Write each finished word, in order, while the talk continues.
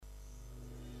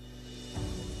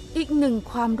อีกหนึ่ง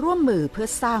ความร่วมมือเพื่อ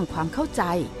สร้างความเข้าใจ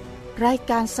ราย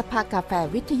การสภากาแฟ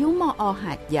วิทยุมอ.ห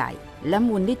าดใหญ่และ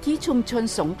มูลนิธิชุมชน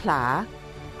สงขลา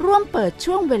ร่วมเปิด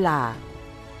ช่วงเวลา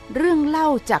เรื่องเล่า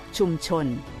จากชุมชน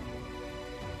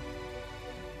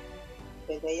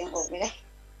ยังออกไม่ได้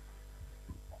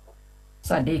ส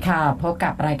วัสดีค่ะพบ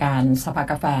กับรายการสภา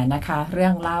กาแฟนะคะเรื่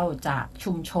องเล่าจาก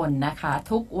ชุมชนนะคะ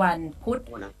ทุกวันพุธ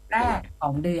แรกขอ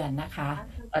งเดือนนะคะ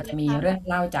เราจะมีเรื่อง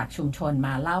เล่าจากชุมชนม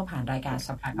าเล่าผ่านรายการส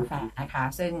ภากาแฟนะคะ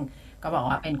ซึ่งก็บอก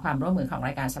ว่าเป็นความร่วมมือของร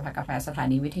ายการสภากาแฟสถา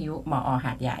นีวิทยุมอ.ห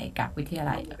าดใหญ่กับวิทยา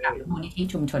ลัยกับมูลนิธิ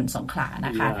ชุมชนสงขลาน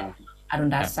ะคะอรุ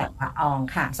ณรัตน์แสงละออง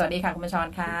ค่ะสวัสดีค่ะคุณบัญชร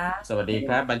ค่ะสวัสดีค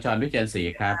รับบัญชรวิเชียรศรี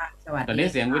ครับตอนนี้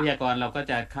เสียงวิทยากรเราก็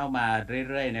จะเข้ามา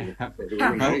เรื่อยๆนะครับ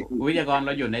เพราะวิทยากรเร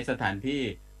าอยู่ในสถานที่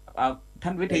เอาท่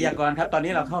านวิทยากรครับตอน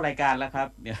นี้เราเข้ารายการแล้วครับ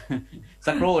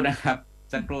สักครู่นะครับ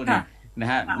สักครู่นะ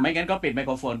ฮะไม่งั้นก็ปิดไมโค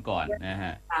รโฟนก่อนนะฮ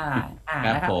ะค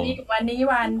รับผมวันนี้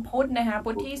วันพุธนะคะ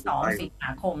พุธที่2สิงหา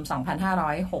คม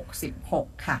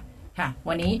2566ค่ะ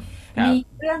วันนี้มี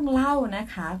เรื่องเล่านะ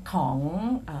คะของ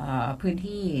พื้น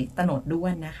ที่ตโนดด้ว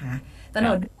นนะคะตโน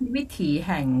ดวิถีแ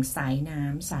ห่งสายน้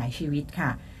ำสายชีวิตค่ะ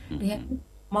เรียก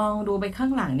มองดูไปข้า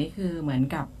งหลังนี่คือเหมือน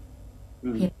กับ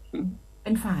เ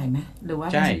ป็นฝ่ายไหมหรือว่า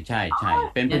ใช่ใช่ใช่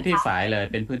เป็นพื้นที่ฝ่ายเลย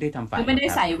เป็นพื้นที่ทำฝ่ายไม่ได้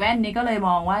ใส่แว่นนี่ก็เลยม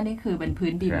องว่านี่คือเป็น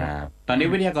พื้นดินตอนนี้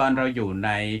วิทยากรเราอยู่ใ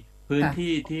นพื้น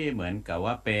ที่ที่เหมือนกับ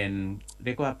ว่าเป็นเ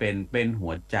รียกว่าเป็นหั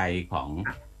วใจของ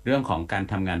เรื่องของการ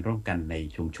ทำงานร่วมกันใน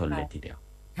ชุมชนเลยทีเดียว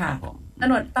ค่ะ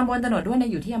ตำบลตโนดด้วน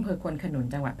อยู่ที่อำเภอควนขนุน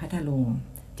จังหวัดพัทลุง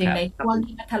จริงในช่วง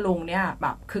ที่พัทลุงเนี่ยแบ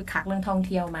บคึกคักเรื่องท่องเ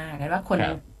ที่ยวมากเลยว่าคน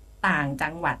ต่างจั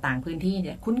งหวัดต่างพื้นที่เ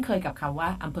นี่ยคุ้นเคยกับคำว่า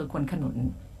อำเภอควนขนุน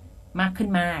มากขึ้น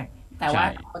มากแต่ว่า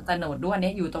ตำบลตโนดด้วนเ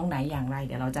นี่ยอยู่ตรงไหนอย่างไรเ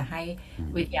ดี๋ยวเราจะให้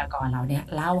วิทยากรเราเนี่ย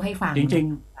เล่าให้ฟังจ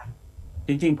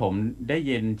ริงผมได้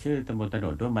ยินชื่อตำบลตโน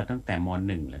ดด้วนมาตั้งแต่ม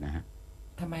.1 เลยนะฮะ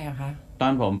ทำไมอะคะตอ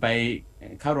นผมไป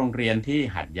เข้าโรงเรียนที่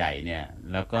หาดใหญ่เนี่ย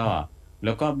แล้ว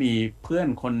ก็มีเพื่อน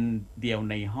คนเดียว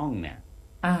ในห้องเนี่ย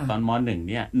ตอนม.1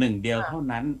 เนี่ย1เดียวเท่า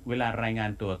นั้นเวลารายงา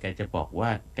นตัวแกจะบอกว่า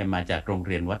แกมาจากโรงเ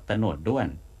รียนวัดตโนดด้วน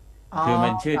คือมั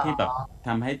นชื่อที่แบบท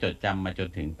ำให้จดจำมาจน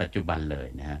ถึงปัจจุบันเลย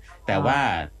นะฮะแต่ว่า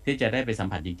ที่จะได้ไปสัม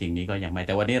ผัสจริงๆนี้ก็ยังไม่แ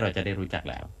ต่วันนี้เราจะได้รู้จัก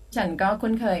แล้วฉันก็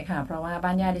คุ้นเคยค่ะเพราะว่าบ้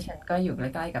านญาติดิฉันก็อยู่ใก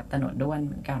ล้ๆกับตโนดด้วนเ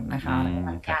หมือนกันนะคะ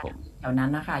ครับผมแถวนั้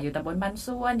นนะคะอยู่ตำบลบ้าน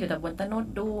ส่วนอยู่ตำบลตโนด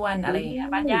ด้วนอะไรอย่างเงี้ย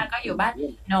บ้านญาติก็อยู่บ้าน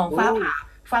หนองฟ้าผ่า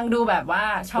ฟังดูแบบว่า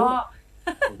ชอบ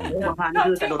ผ่าน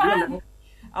คือตโนดด้วนนะ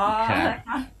อ๋อ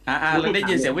เราได้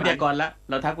ยินเสียงวิทยากรแล้ว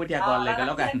เราทักวิทยากรเลยกันแ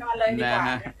ล้วกันนะฮ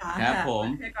ะครับผม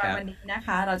วันนี้นะค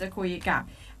ะเราจะคุยกับ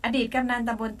อดีตกำนันต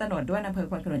ำบลตโนดด้วนอำเภอ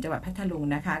ควนขนุนจังหวัดพัทลุง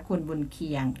นะคะคุณบุญเ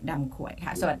คียงดำขวยค่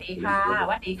ะสวัสดีค่ะส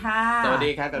วัสดีค่ะสวัสดี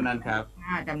ครับกำนันครับ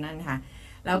กำนันค่ะ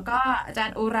แล้วก็อาจาร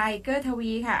ย์อุไรเกื้อท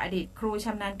วีค่ะอดีตครูช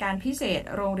ำนาญการพิเศษ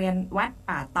โรงเรียนวัด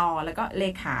ป่าตอแล้วก็เล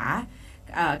ขา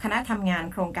คณะทำงาน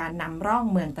โครงการนำร่อง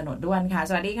เมืองตโนดด้วนค่ะ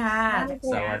สวัสดีค่ะ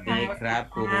สวัสดีครับ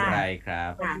ครูอุไรครั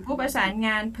บผู้ประสานง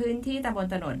านพื้นที่ตำบล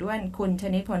ตโนดด้วนคุณช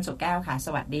นิดพลสุขแก้วค่ะส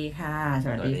วัสดีค่ะส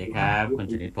วัสดีครับคุณ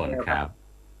ชนิดพลครับ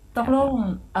ตกลง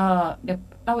เดี๋ยว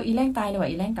เราอีแรงตายหรือว่า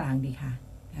อีแรงกลางดีค่ะ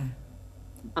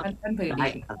มันผืนดี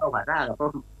ต้องผ่าร่ากับผ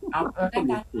มเอาแรง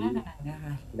กลางนะค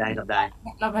ะได้ครับได้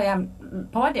เราพยายาม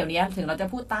เพราะว่าเดี๋ยวนี้ถึงเราจะ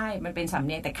พูดใต้มันเป็นสำเ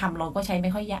นียงแต่คำเราก็ใช้ไ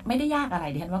ม่ค่อยยากไม่ได้ยากอะไร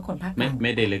ดิฉันว่าคนภาคกลางไ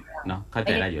ม่ได้ลึกเนาะเข้าใ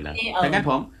จได้อยู่แล้วดังนั้น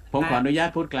ผมขออนุญาต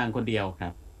พูดกลางคนเดียวครั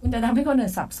บคุณจะทำให้คนอื่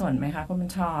นสับสนไหมคะคุณบัญ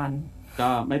ชรก็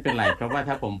ไม่เป็นไรเพราะว่า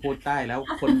ถ้าผมพูดใต้แล้ว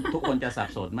คนทุกคนจะสับ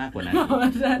สนมากกว่านั้น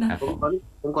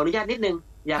ผมขออนุญาตนิดนึง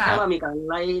อยากทราบว่ามีการ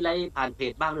ไลฟ์ผ่านเพ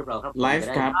จบ้างหรือเปล่าครับไลฟ์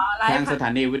ครับทางสถา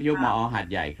นีวิทยุมอ.หาด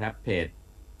ใหญ่ครับเพจ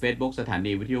Facebook สถา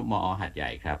นีวิทยุมอ.หาดใหญ่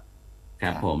ครับค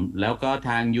รับผมแล้วก็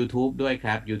ทาง YouTube ด้วยค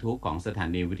รับ YouTube ของสถา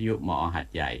นีวิทยุมอ.หาด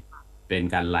ใหญ่เป็น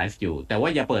การไลฟ์อยู่แต่ว่า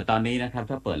อย่าเปิดตอนนี้นะครับ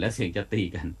ถ้าเปิดแล้วเสียงจะตี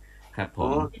กันครับผ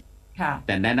มแ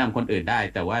ต่แนะนำคนอื่นได้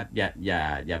แต่ว่าอ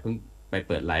ย่าเพิ่งไปเ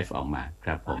ปิดไลฟ์ออกมาค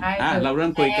รับผมเราเริ่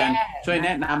มคุยกันช่วยแน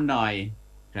ะนำหน่อย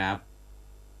ครับ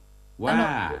ว่า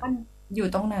อยู่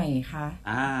ตรงไหนคะ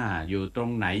อยู่ตรง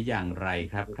ไหนอย่างไร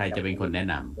ครับใครจะเป็นคนแนะ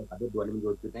นำ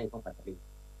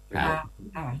ครับ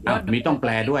มีต้องแป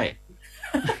ลด้วย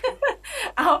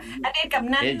เอาอันนี้ก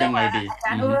ำนันด้วยอาจ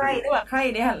ารย์ด้วยใคร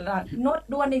เนี่ยโน้ต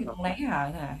ด้วนนี่ตรงไหนค่ะ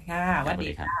สวัสดี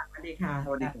ค่ะสวัสดีค่ะส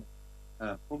วัสดี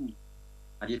ผม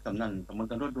อดีตกำนันตำบล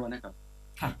ตโนดด้วนนะครับ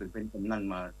ถึงเป็นกำนัน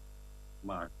ม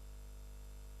า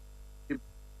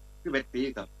11 ปี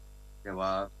ครับแต่ว่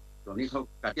าตอนนี้เขา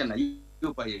กัดยันไหน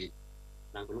ยุ่ไป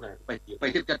นางคนรู้อะไรไป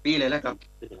17 ปีเลยแล้วครับ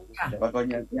แต่ว่าก็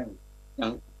ยัง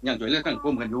ช่วยเรื่องสังค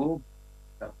มกันอยู่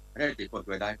ครับได้ติดกฎไ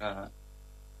ว้ได้ก็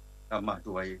มา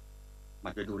ช่วย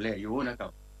ดูแลอยู่นะครั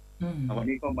บวัน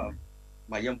นี้ก็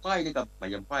มาเยี่ยมไฟนี่ครับมา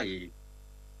เยี่ยมไฟ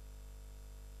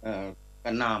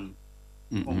กันน้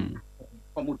ำ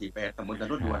ข้อมูลที่8ตำบลตะโ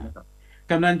นดด้วนนะครับ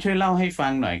กำนันช่วยเล่าให้ฟั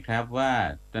งหน่อยครับว่า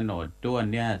ตะโนดด้วน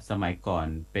เนี่ยสมัยก่อน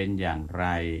เป็นอย่างไร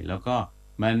แล้วก็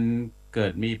มันเกิ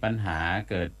ดมีปัญหา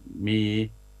เกิดมี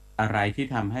อะไรที่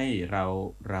ทำให้เ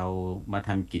รามาท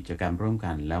ำกิจกรรมร่วม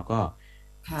กันแล้วก็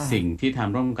สิ่งที่ท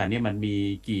ำร่วมกันเนี่ยมันมี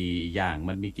กี่อย่าง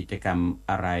มันมีกิจกรรม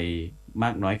อะไรม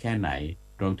ากน้อยแค่ไหน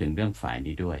รวมถึงเรื่องฝ่าย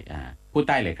นี้ด้วยพูดใ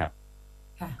ต้เลยครับ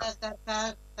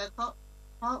เพ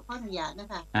ราะอนุญาตนะ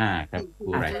คะครับ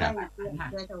ผู้ไรครับ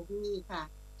โดยเท่าที่ค่ะ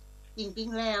จริง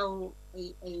ๆแล้ว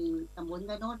ไอ้ตำบล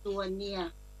ตะโนดด้วนเนี่ย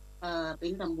เป็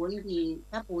นตำบลที่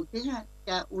ถ้าพูดถึงจ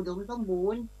ะอุดมสมบู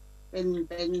รณ์เ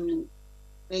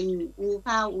ป็นอู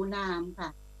ข้าวอูน้ำค่ะ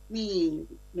มี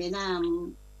แม่น้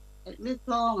ำลึกค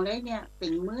ลองอะไรเนี่ยเป็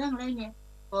นเมืองอะไรเนี่ย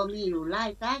พอมีอยู่หลาย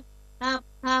จัง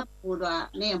ถ้าพูดว่า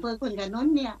ในอำเภอคนกระนน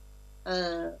เนี่ย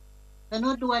ตะโน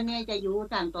ดด้วนเนี่ยจะอยู่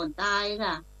ทางตอนใต้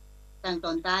ค่ะทางต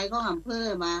อนใต้ก็อำเภอ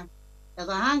มาแต่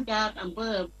ก็ห่างจากอำเภ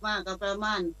อมากก็ประม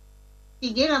าณจ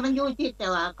ริงๆแล้วมันอยู่ที่แต่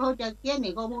ว่าเขาจะเขียนใน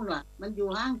ข้อมูลว่ามันอยู่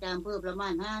ห่างจากอำเภอประมา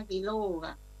ณ5 กิโล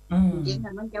ค่ะจริง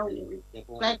ๆมันจะ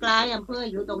ไกลๆอำเภอ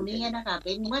อยู่ตรงนี้นะคะเ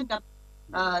ป็นเหมือนกับ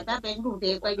ถ้าเป็นกรุงเท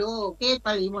พก็อยู่เขตป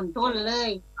ริมณฑลเลย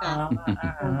ค่ะ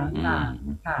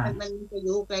มันจะอ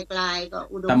ยู่ไกลๆก็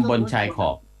อุดมตำบลชายขอ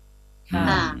บ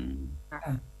ค่ะ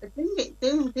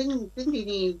ซึ่งที่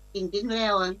นี่จริงๆแล้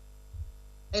ว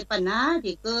ไอ้ปัญหา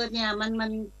ที่เกิดเนี่ย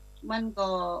มันก็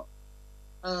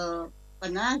ปั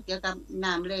ญหาเกี่ยวกับ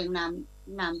น้ำแรง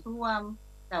น้ำท่วม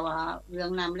แต่ว่าเรื่อ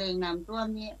งน้ำแรงน้ำท่วม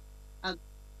เนี่ย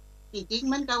จริง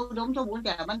ๆมันก็อุดมสมบูรณ์แ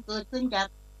ต่มันเกิดขึ้นจาก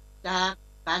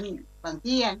การบาง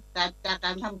ที่จากก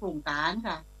ารทำโครงการ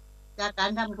ค่ะจากกา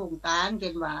รทำโครงการเ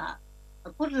ช่นว่า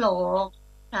พุทธโลก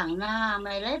ถังน้ำอ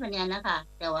ะไรแบบนี้นะคะ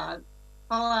แต่ว่าเพ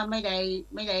ราะว่าไม่ไ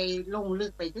ด้ลงลึ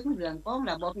กไปถึงเรื่องของ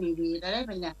ระบบนิเวศอะไรแ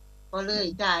บบนี้ก็เลย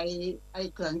ใจไอ้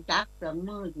เครื่องจักรเครื่อง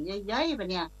มือที่ใหญ่ๆแบบ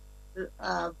นี้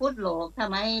พุทธโลกทำ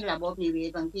ไมระบบนิเวศ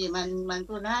บางทีมัน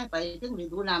สูญหายไปถึงฤ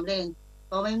ดูน้ำแรง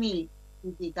ก็ไม่มี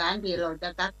วิธีการที่เราจะ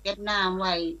กักเก็บน้ำไ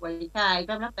ว้ใช้ส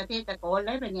ำหรับเกษตรกรอะไ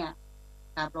รแบบนี้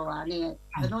ค่ะเพราะว่าเนี่ย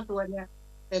ตะโนดด้วนเนี่ย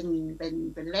เ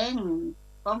ป็นแหล่ง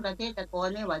ของเกษตรกร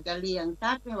ไม่ว่าจะเลี้ยง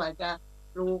สัตว์ไม่ว่าจะ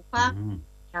ปลูกผัก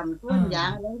ทำสวนยา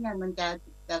งอะไรเนี่ยมันจ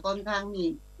ะค่อนข้าง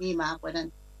มีมากกว่านั้น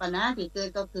ปัญหาที่เกิด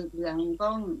ก็คือเรื่องข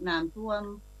องน้ำท่วม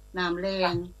น้ำแร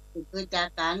งที่เกิดจาก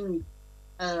การ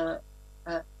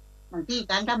บางที่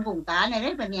การทำโครงการอะไร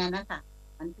แบบนี้นะคะ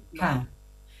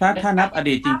ถ้านับอ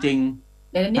ดีตจริง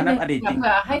ๆเดี๋ยวนิดนึงเ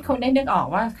พื่อให้คนได้นึกออก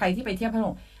ว่าใครที่ไปเที่ยวพะโล้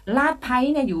ลาดไผ่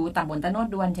เนี่ยอยู่ตำบลตะโนด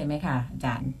ด้วนใช่ไหมคะอาจ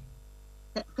ารย์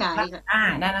ใช่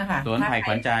นั่นนะคะสวนไผ่ข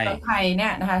วัญใจสวนไผ่เนี่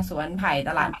ยนะคะสวนไผ่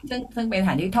ตลาดซึ่งเป็นสถ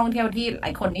านที่ท่องเที่ยวที่หล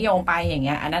ายคนนิยมไปอย่างเ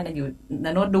งี้ยอันนั้นอยู่ต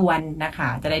ะโนดด้วนนะคะ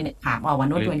จะได้ถามออกว่า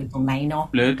โนดด้วนอยู่ตรงไหนเนาะ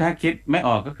หรือถ้าคิดไม่อ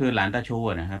อกก็คือหลานตาชู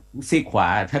นะครับซีกขวา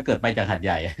ถ้าเกิดไปจากหาดใ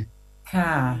หญ่ค่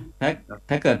ะ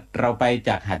ถ้าเกิดเราไปจ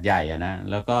ากหาดใหญ่นะ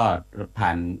แล้วก็ผ่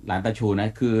านหลานตาชูนะ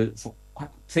คือ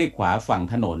ซีกขวาฝั่ง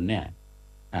ถนนเนี่ย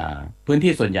พื้น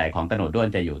ที่ส่วนใหญ่ของตะโนดด้วน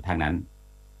จะอยู่ทางนั้น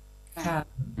ค่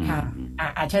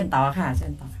ะเชิญต่อค่ะ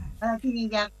ที่นี่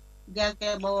อยากจ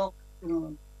ะบอก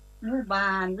หมู่บ้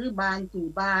านหรือบ้านกี่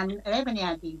บ้านอะไรแบบนี้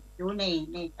ที่อยู่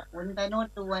ในตำบลตะโนด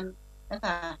ด้วนนะค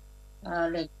ะ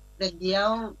เล็กเดียว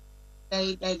ไ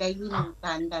ด้ยินก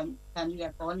ารเรีย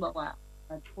กร้องบอกว่า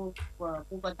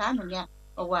ผู้ประธานคนเนี้ย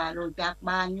บอกว่ารู้จัก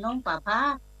บ้านน้องป่าพ้า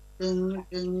ถึ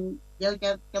งเดี๋ยว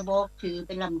จะบอกชื่อเ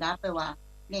ป็นลำดับไปว่า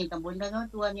ในตำบลตะโนด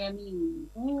ด้วนเนี่ย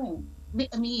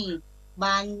มี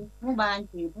บ้านหมู่บ้าน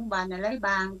ที่หมู่บ้านอะไรบ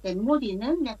างแต่หมู่ที่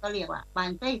1เนี่ยก็เรียกว่าบ้า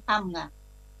นไส้ค่ำค่ะ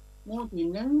หมู่ที่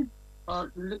1ก็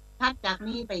ถัดจาก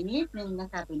นี้ไปนิดนึงนะ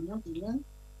คะเป็นหมู่ที่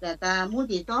1แต่ก็หมู่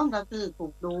ที่2ก็คือปลู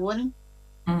กโดน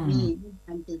มี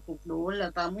อันคือปลูกโดนแล้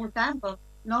วก็หมู่3ก็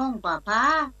น้องป่าพ้า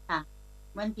ค่ะ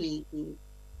มันที่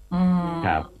ค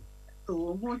รับสู่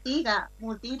หมู่ที่ก็ห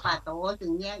มู่ที่ป่าโตถึ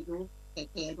งเนี้ยอยู่แ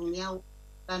ก่ๆตรงเนี้ย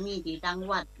ก็มีที่จัง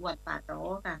หวัดป่าโต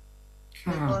ค่ะ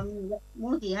คนห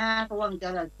มู่ที่5ก็วังจ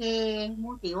ระเข้ห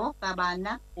มู่ที่6กะบาน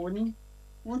นักขุน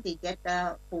หมู่ที่7ก็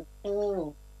ปลูกโพ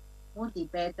หมู่ที่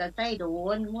8ก็ไส้โด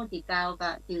นหมู่ที่9ก็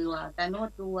ชื่อว่าตะโนด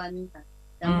ด้วนค่ะ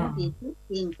แต่หมู่ที่10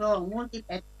กิ่งคลองหมู่ที่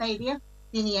11ไส้เรียก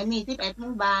ที่นี่มี11ห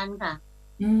มู่บ้านค่ะ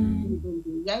เป็น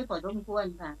ที่ใหญ่พอสมควร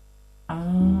ค่ะ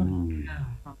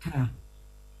ค่ะ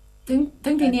ถึ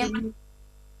งทีเนี้ย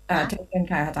เชิญ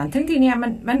ค่ะอาจารย์ถึงทีเนี้ย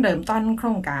มันเริ่มต้นโคร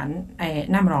งการ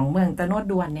นำรองเมืองตะโนด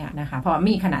ด้วนเนี่ยนะคะเพราะ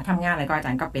มีคณะทำงานแล้วก็อาจ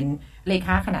ารย์ก็เป็นเลข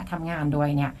าคณะทำงานด้วย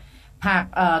เนี่ยภาค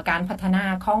การพัฒนา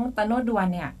ของตะโนดด้วน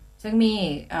เนี่ยซึ่งมี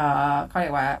เขาเรี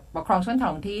ยกว่าปกครองส่วนท้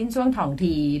องถิ่นส่วนท้อง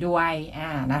ที่ด้วย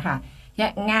นะคะ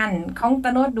งานของต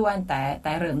ะโนดด้วนแ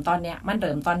ต่เริ่มต้นเนี่ยมันเ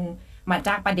ริ่มต้นมาจ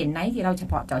ากประเด็นไหนที่เราเฉ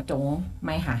พาะเจาะจงไห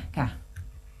มคะค่ะ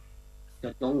จ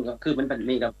ดจงก็คือมันเป็น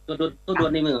มีกับตัว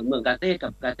ในเมืองเกษตรกั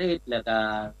บเกษตรแล้วก็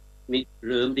มีเ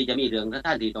รื่องที่จะมีเรื่องสถ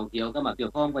านที่ท่องเที่ยวก็มาเกี่ย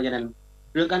วข้องเพราะฉะนั้น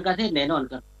เรื่องการเกษตรแน่นอน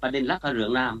กับประเด็นหลักคือเรื่อ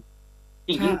งน้ำจ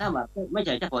ริงๆถ้าว่าไม่ใ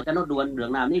ช่เฉพาะจะโนดวนเรื่อ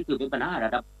งน้ำนี่คือเป็นปัญหาร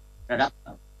ะ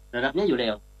ดับนี้อยู่แล้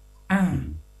ว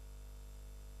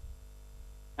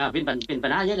เป็นปั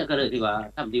ญหาเยอะก็เลยที่ว่า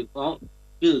ทำดีก็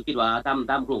คือคิดว่า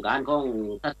ตามโครงการของ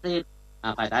เกษตร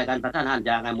ภายใต้การพัฒนา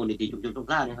จากมูลนิธิชุมชนสง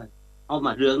ขลาเนี่ยเอาม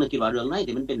าเรื่องนึงคิดว่าเรื่องไหน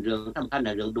ที่มันเป็นเรื่องสำคัญใน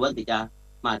เรื่องด่วนที่จะ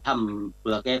มาทำเ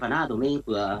พื่อแก้ปัญหาตรงนี้เ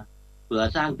พื่อ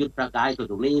สร้างจุดประกาย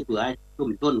ตรงนี้เพื่อชุม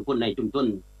ชนคนในชุมชน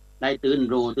ได้ตื่น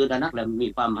รู้ตื่นตระหนักและมี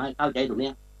ความเข้าใจตรง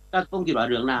นี้ก็ผมคิดว่า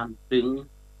เรื่องน้ำถึง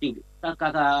จริง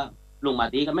ก็ลงมา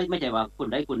ตีก็ไม่ใช่ว่าคน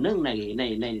ใดคนหนึ่ง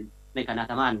ในคณะ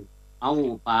ทำงานเอา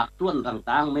ปากส่วน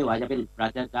ต่างๆไม่ว่าจะเป็นรา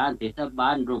ชการเทศบา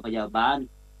ลโรงพยาบาล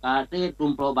เกษตรกลุ่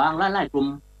มเปราะบางหลายๆกลุ่ม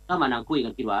ก็มานั่งคุยกั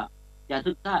นคิดว่าจะ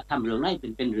ศึกษาทำเรื่องไหน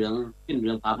เป็นเ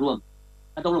รื่องภาพรวม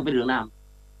ถ้าต้องลงเป็นเรื่องน้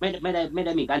ำไม่ไ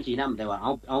ด้มีการชี้นำแต่ว่า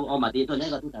เอามาตีตัวนี้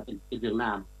ก็ต้องเป็นเรื่องน้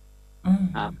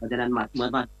ำเพราะฉะนั้นเหมือน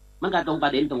มันการตรงปร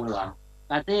ะเด็นตรงระหว่าง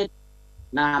เกษตร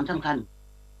น้ำสำคัญ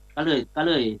ก็เล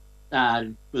ย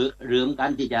เรื่องกา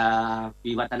รที่จะ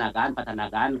วิวัฒนาการพัฒนา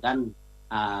การกัน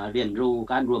เรียนรู้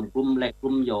การรวมกลุ่มเล็กก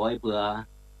ลุ่มย่อยเพื่อ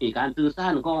มีการสื่อสา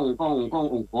รของ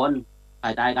องค์กรภา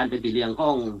ยใต้การเป็นปีเลี้ยงข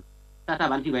องสถา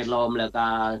บันที่แวดล้อมแล้วก็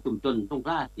ชุมชนสงข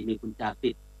ลาที่มีคุณจากติ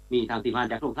ดมีทางทีมงาน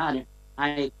จากสงขลาเนี่ย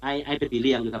ให้เป็นปีเ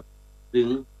ลี้ยงอยู่ครับถึ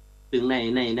ง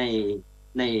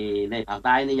ในภาคใ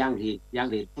ต้ในย่างที่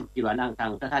คิดว่าทา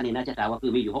งสถานีน่าจะกล่าวว่าคื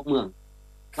อมีอยู่6เมือง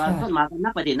ก็ต้นมานั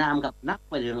กประเด็นน้ำกับนัก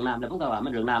ประเด็นเรื่องน้ำแล้วผมก็ว่ามั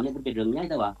นเรื่องน้ำนี่มันเป็นเรื่องใหญ่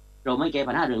แต่ว่าเราไม่แก้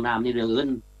ปัญหาเรื่องน้ำในเรื่องอื่น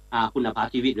คุณภาพ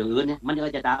ชีวิตเรื่องอื่นเนี่ยมันก็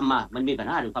จะตามมามันมีปัญ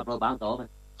หาเรื่องความเปราะบางต่อไป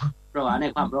เพราะว่าใน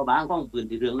ความเปราะบางของพื้น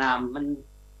ที่เรื่องน้ำ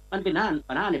มันเป็น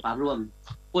ปัญหาในภาพรวม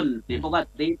คนที่เพราะว่า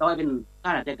ตีต้อยเป็นข้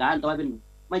าราชการต้อยเป็น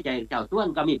ไม่ใจเจ้าส่วน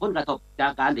ก็มีผลกระทบจา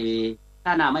กการที่ถ้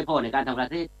าน้ำไม่พอในการทำเก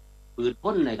ษตรพืชผ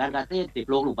ลในการเกษตรติด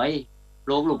โลกลงไป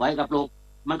กับโลก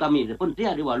มันก็มีผลเสี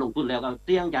ยหรือว่าลงทุนแล้วก็เ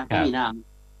สี่ยงจากไม่มีน้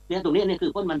ำเนี่ยตรงนี้นี่คื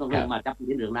อผลมันต้องลงมาจับใ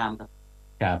นเรื่องน้ำค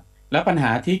รับแล้วปัญห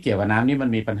าที่เกี่ยวกับน้ำนี่มัน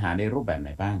มีปัญหาในรูปแบบไหน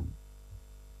บ้าง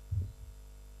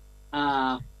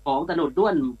ของถนนด้ว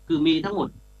นคือมีทั้งหมด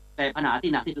แต่ปัญหา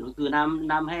ที่หนักที่สุดก็คือ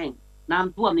น้ำแห้งน้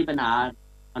ำท่วมนี่ปัญหา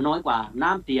น้อยกว่าน้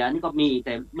ำเสียนี่ก็มีแ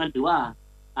ต่มันถือว่า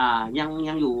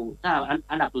ยังอยู่ถ้า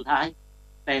อันดับสุดท้าย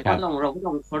แต่ก็ต้องเราก็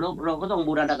ต้อง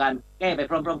บูรณาการแก้ไป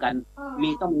พร้อมๆกัน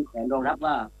ต้องมีแผนรองรับ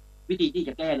ว่าวิธีที่จ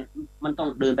ะแก้มันต้อง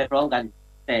เดินไปพร้อมกัน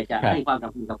แต่จะให้ความส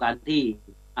ำคัญกับการที่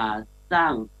สร้า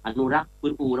งอนุรักษ์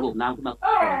ฟื้นฟูระบบน้ำขึ้นมา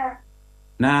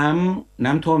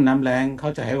น้ำท่วมน้ำแล้งเข้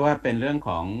าใจว่าเป็นเรื่องข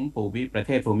องประเ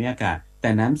ทศภูมิอากาศแต่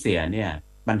น้ำเสียเนี่ย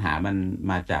ปัญหามัน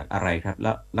มาจากอะไรครับแ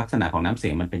ล้วลักษณะของน้ำเสี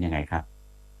ยมันเป็นยังไงครับ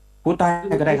พูดใต้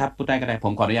ก็ได้ครับพูดใต้ก็ได้ผ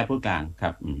มขออนุญาตพูดกลางค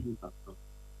รับ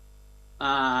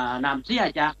น้ำเสีย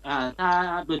จากถ้า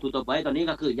โดยทั่วไปตอนนี้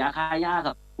ก็คือยาฆ่าหญ้า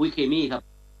กับปุ๋ยเคมีครับ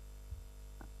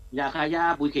ยาฆ่าหญ้า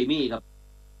ปุ๋ยเคมีครับ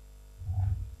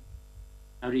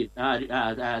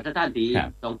สถานที่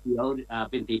ท่องเที่ยว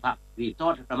เป็นที่พักรีสอ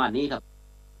ร์ทประมาณนี้ครับ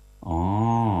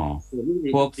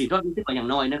พวกรีสอร์ทนี่ถือว่าอย่าง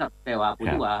น้อยนะครับแต่ว่าผม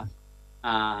ว่า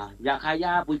ยาฆ่าหญ้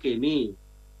าปุ๋ยเคมี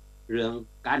เรื่อง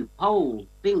การเผา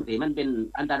สิ่งที่มันเป็น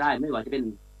อันตรายไม่ว่าจะเป็น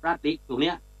พลาสติกตรงเ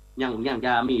นี้ยยังจ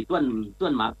ะมีส่ว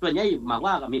นหมากส่วนใหญ่หมาก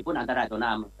ว่าก็มีผลอันตรายต่อน้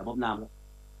ำระบบน้ำแล้ว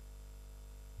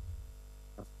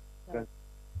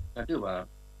ก็ถือว่า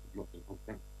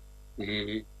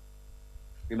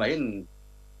ที่มาเห็น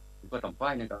ก็ต่ำไฟ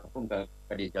เนี่ยก็ผม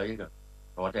ก็ดีใจกับ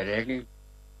เพราะแต่แรกนี่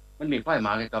มันมีไฟม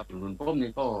าเลยครับรุ่นผม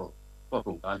นี่ก็โค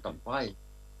รงการต่ำไฟ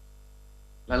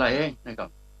หลายๆเองนะครับ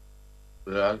เ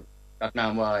พื่อกักน้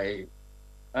ำไว้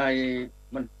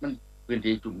มันพื้น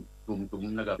ที่จุ่ม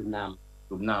นะครับจุ่มน้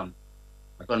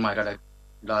ำต้นไม้ก็ไ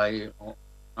ด้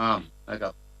นะครั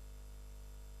บ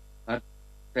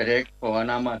แต่เด็กพอ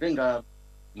น้ำมาถึงก็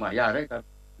มายาได้ครับ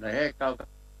ได้ให้เข้า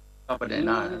ประเด็นห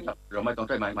น้านะครับเราไม่ต้องใ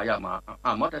ช้ไม้มายามา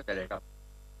หมดแต่เด็กครับ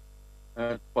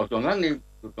พอช่วงหลังนี้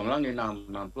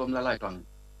น้ำท่วมหลายๆครั้ง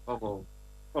ก็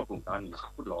โครงการ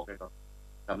ขุดหลอกเลยครับ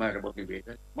ทำให้ระบบนิเวศ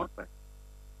หมดไป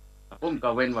ผมก็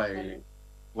เว้นไ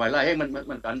ว้ไล่ให้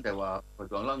มันกันแต่ว่าพอ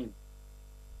ช่วงหลัง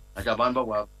อาจารย์บ้านบอก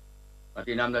ว่า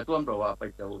ที่น้ำได้ท่วมเพราะว่าไป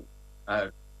เจอ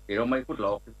ที่เราไม่ขุดหล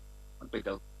อกมันไปเจ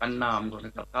อกันน้ำน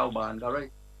ะครับเข้าบ้านก็เลย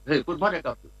ขุดพอด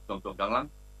กับส่งกลางหลัง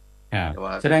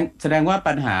แสดงว่า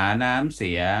ปัญหาน้ำเ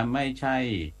สียไม่ใ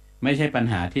ช่ปัญ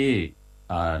หาที่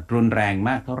รุนแรงม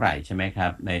ากเท่าไหร่ใช่ไหมครั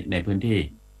บในพื้นที่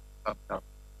ครับ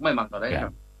ไม่มากต่อได้ครั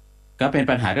บก็เป็น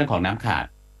ปัญหาเรื่องของน้ำขาด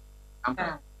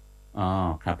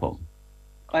ครับผม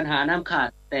ปัญหาน้ำขาด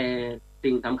แต่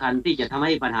สิ่งสำคัญที่จะทำใ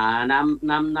ห้ปัญหา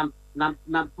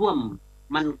น้ำท่วม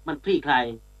มันคลี่คลาย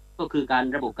ก็คือ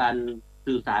ระบบการ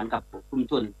สื่อสารกับชุม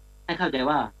ชนให้เข้าใจ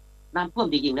ว่า น้ำท่วม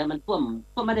จริงๆแล้วมันท่วม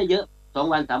ไม่ได้เยอะ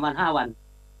2 วัน3 วัน5 วัน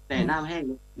แต่น้ำแห้ง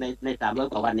ใน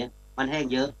300 กว่าวันเนี้ยมันแห้ง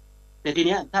เยอะแต่ทีเ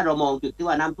นี้ยถ้าเรามองจุดที่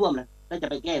ว่าน้ำท่วมแล้วจะ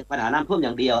ไปแก้ปัญหาน้ำท่วมอย่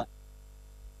างเดียว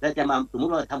แล้วจะมาสมม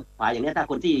ติเราทำฝ่ายอย่างนี้ถ้า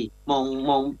คนที่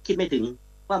มองคิดไม่ถึง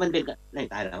ว่ามันเป็นแรง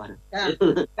ตายแล้ววะ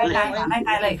แรงต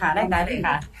ายเลยค่ะแรงตายเลย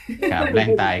ค่ะครับแรง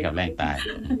ตายกับแรงตาย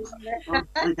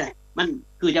มัน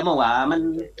คือจะมองว่ามัน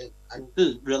คือ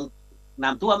เรื่องน้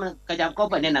ำท่วมมันก็จะก็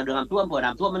ไปในเรื่องน้ำท่วมพอ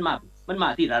น้ำท่วมมันมา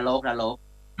ที่ระลอก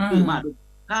คือมาด้วย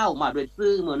ข้าวมาด้วยซื้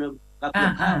อเหมือนกับ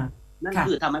ข้าวนั่น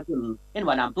คือทำให้คุณเห็น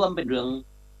ว่าน้ำท่วมเป็นเรื่อง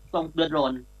ต้องเดือดร้อ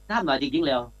นถ้าหน่อยจริงๆแ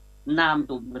ล้วน้ำ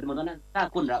ตุ่มเป็นหมดนั้นถ้า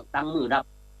คุณตั้งมือรับ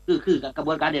คือกระบ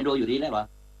วนการเรียนรู้อยู่ดีแล้วว่า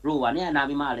รู้ว่าเนี่ยน้ำ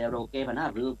มีมาแล้วเราแก้ปัญหา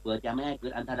หรือเพื่อจะไม่ให้เกิ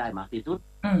ดอันตรายมากที่สุด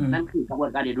นั่นคือกระบวน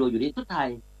การเรียนรู้อยู่ดีสุดท้าย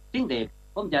สิ่งเด็ก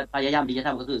ผมจะพยายามที่จะท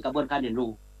ำก็คือกระบวนการเรียนรู้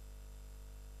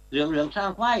เรื่องสร้าง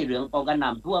ควายเรื่องป้องกันน้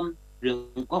ำท่วมเรื่อง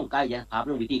ก้องกายภาพเ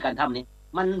รื่องวิธีการทำนี่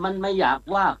มันไม่อยาก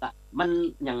ว่ามัน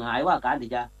อย่างหายว่าการที่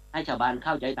จะให้ชาวบ้านเ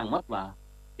ข้าใจต่างหมดว่า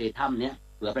จะทำเนี่ย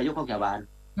เพื่อประโยชน์ของชาวบ้าน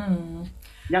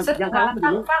ยัง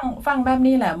ฟังแบบ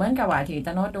นี้แหละเหมือนกับว่าที่ต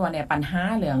ะโนดดัวเนี่ยปัญหา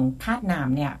เรื่องคาดน้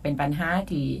ำเนี่ยเป็นปัญหา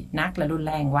ที่นักและรุน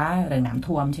แรงว่าเรื่องน้ำ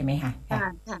ท่วมใช่ไหมคะ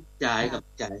ใช่กับ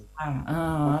ใจ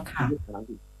ค่ะ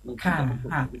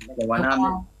แต่ว่า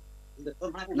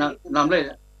น้ำ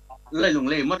เลยลง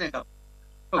เล่หมดเลยครับ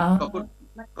ก็พูด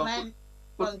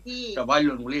บางที่กับว่า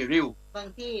ลงเล่ริ้วบาง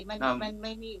ที่มันไ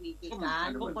ม่มีวิธีการ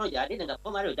ผมก็อยากนิดนึงครับผ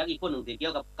มมารู้จักอีกคนหนึ่งที่เกี่ย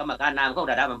วกับกรรมการน้ำของ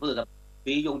ระดับอำเภอกับ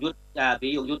ปียงยุทธ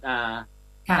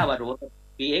ข้าวรุษ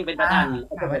ปีเองเป็นประธาน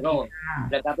อบต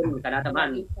แล้วก็เป็นคณะทำงาน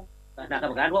กร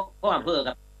รมการพวกอำเภอ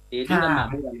กับที่กันมา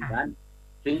ผู้บริหาร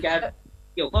ถึงจะ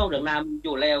เกี่ยวข้องเรื่องน้ำอ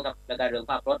ยู่แล้วกับแล้วก็เรื่อง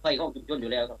ความปลอดภัยของชุมชนอ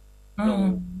ยู่แล้วครับ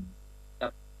กั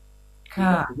บ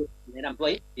แนะนำตัว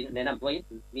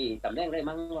มีตำแหน่งอะไร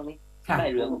มั่งตรงนี้ได้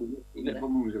เรื่องผ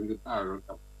มเรื่องต้า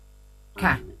กับ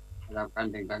รับการ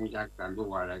แต่งตั้งจากการผู้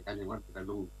ว่าราชการจังหวัดกระ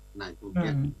ดุมนายภูเก็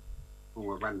ตผู้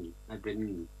ว่าบ้านให้เป็น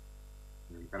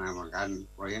คณะกรรมการ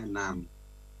บริหารน้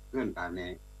ำเพื่อนตาแน่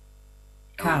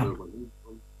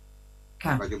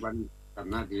ปัจจุบันทำ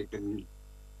หน้าที่เป็น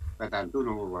ประธานตู้น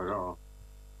วร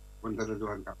คนตะด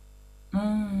วนครับ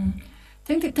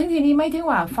ถึงทีนี้ไม่ถึง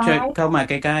ว่าฟ้าช่วยเข้ามา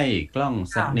ใกล้ๆกล้อง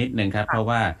สักนิดนึงครับเพราะ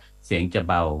ว่าเสียงจะ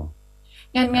เบา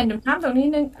งั้นถามตรงนี้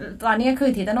นึงตอนนี้คือ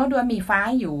ที่ตะโนดวนมีไฟ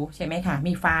อยู่ใช่ไหมคะ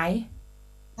มีไฟ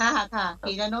ค่ะ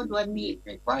ที่ตะโนดวนมี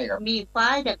ไฟ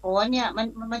แต่ก่อนเนี่ย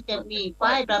มันจะมีไฟ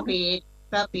ประเภท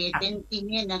เป็นซีเ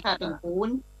มนต์นะคะเป็นปูน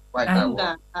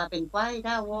ก็เป็นไฟ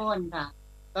ด้าวอนค่ะ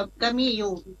ก็มีอ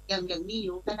ยู่อย่างมีอ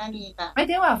ยู่ขณะนี้ค่ะไม่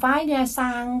ถึงว่าไฟเนี่ยสร้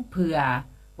างเผื่อ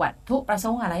วัตถุประส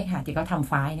งค์อะไรค่ะที่เขาทำ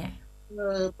ไฟเนี่ย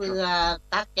เพื่อ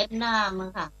ตักเก็บน้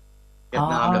ำค่ะเก็บ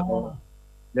น้ำ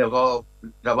เดี๋ยวก็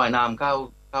ระบายน้ำเข้า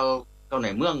ใน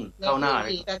เมืองเข้าหน้าเ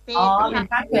ป็น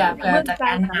ค่าเผื่อจัดก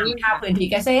ารน้ำค่าพื้นที่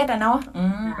เกษตรเนาะ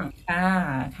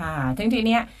ค่ะถึงทีเ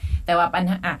นี้ยแต่ว่าปัญ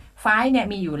หาไฟเนี่ย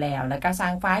มีอยู่แล้วก็สร้า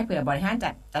งไฟเผื่อบริหาร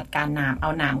จัดการน้ำเอา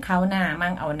น้ำเข้าหน้า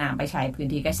มั่งเอาน้ำไปใช้พื้น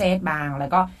ที่เกษตรบางแล้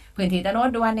วก็พื้นที่ตะโนด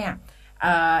ด้วนเนี่ย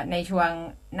ในช่วง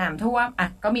น้ำท่วม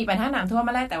ก็มีปัญหาน้ำท่วมม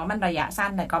าแล้วแต่ว่ามันระยะสั้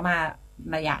นแต่ก็มา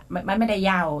ระยะมันไม่ได้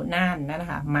ยาวนานนะ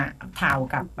คะมาเท่า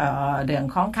กับเรื่อง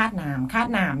ของคาดน้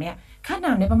ำเนี่ยคาด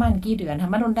น้ำในประมาณกี่เดือน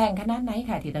มันรุนแรงขนาดไหน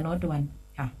ค่ะที่ตะโนดด้วน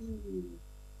ค่ะ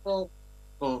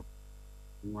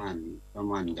ประ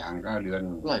มาณอย่างก็เดือน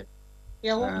เ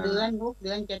ดี๋ยว6 เดือน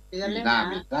7 เดือนเลยนะ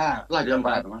หลายเดือนไป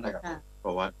ประมาณนั้นครับเพร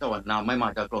าะว่าถ้าวันน้ำไม่มา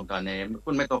จากกรมตาเนคุ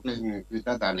ณไม่ตกนึงคือ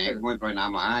ถ้าตาเนไม่ปล่อยน้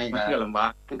ำมาให้ก็ลำบา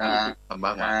ก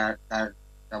มาก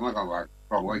ก็ไม่ก็ว่า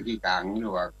กรองไว้ที่กลางหรื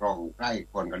อว่ากรองใกล้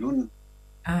คนกับนุ่น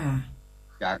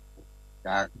จาก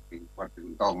ถึงวัดถึง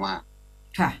ต้องมา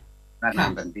ค่ะน้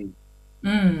ำทันที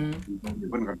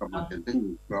เพิ่นก็ต้องมาถึง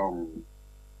กรอง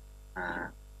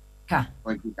ค่ะไ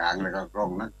ว้ที่กลางแล้วก็กรอง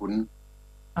นักคุณ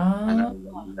อันนั้น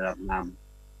ระดับน้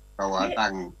ำก็ว่าตั้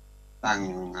ง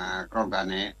กรองการ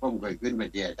นี้ผมเคยขึ้นไป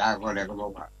เจียจ้าก็เลยก็บอ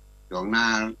กว่าช่วงหน้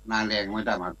าแรงไม่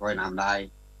สามารถปล่อยน้ำได้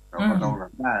เราก็ต้องรั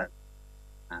กษา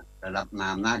ระดับน้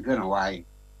ำหน้าเคลื่อนเอาไว้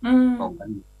ป้อง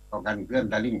กันเคลื่อน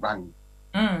ตะลิ่งฟัง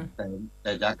แ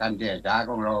ต่จากการเจียจ้า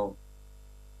ของเรา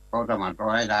เขาสามารถปล่อ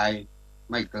ยได้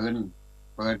ไม่เกิน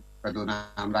เปิดประตูน้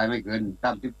ำได้ไม่เกิน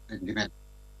30 เซนติเมตร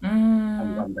ค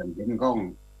วามจำเป็นของ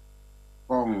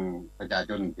ประชา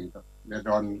ชนที่เดือด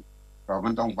ร้อนก็มั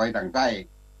นต้องไปทางใต้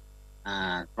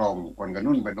กล่องคนกระ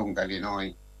นุ่นไปลงตะลีน้อย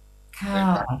ไ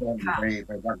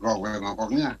ปปักกล่องไปมาพวก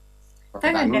เนี้ย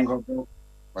ต่างนู้น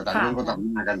ก็ท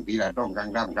ำงานกันปีละต้องกลาง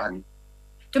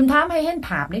จุ่มท้ามให้เห็นภ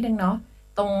าพนิดนึงเนาะ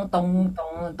ตร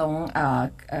ง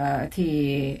ที่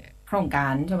โครงกา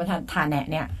รชมทานแนะ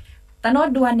เนี่ยตะโนด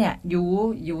ด้วนเนี่ยอ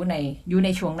ยู่ใน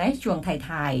ช่วงไหนช่วงไ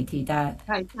ทยที่จะไ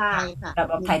ทยค่ะแบ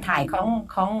บไทยข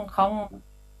อง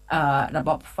ระบ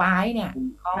บไฟเนี่ย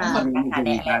ของคนภาษาแด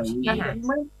งแล้วใช่ไหมคะ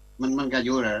มันก็อ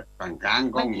ยู่กลาง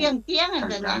ๆมันเที่ยงอัน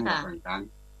นั้นค่ะกลาง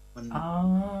มันอ๋อ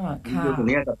ค่ะอยู่ตรง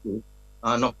นี้กับ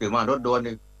นอกจากมารถด่วน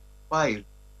นี่ป้าย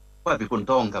ปีกุน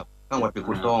ทองกับจังหวัดปี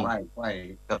กุนทองป้าย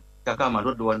กับจะเข้ามาร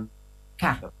ถด่วน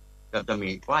ค่ะกับจะมี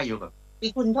ป้ายอยู่กับปี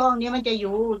กุนทองนี้มันจะอ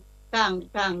ยู่ทา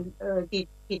ง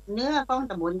ติดเนื้อของ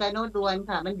ตำบลตะโนดดวน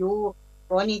ค่ะมันอยู่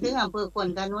ก่อนนี้ถึงอำเภอควน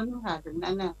กานุนค่ะถึง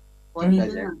นั้นน่ะก่อนนี้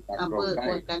ถึงอำเภอค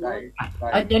วนกานุน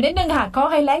เดี๋ยวนิดนึงค่ะขอ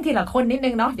ให้แรงทีละคนนิดนึ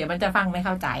งเนาะเดี๋ยวมันจะฟังไม่เ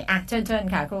ข้าใจเชิญ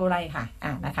ค่ะครูไรค่ะ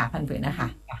นะคะพันผืนนะคะ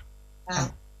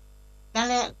นั่น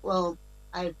แหละ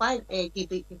ไอ้ป้าย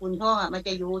ปีกุนทองมันจ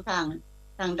ะอยู่ท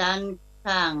างด้านท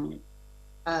าง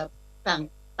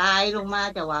ตายลงมา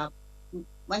แต่ว่า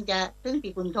มันจะถึงปี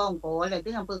กุนทองโผล่เลยถึ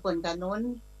งอำเภอควนกานุน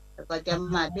แล้วก็จะ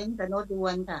มาถึงตะโนดดว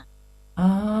นค่ะอ๋อ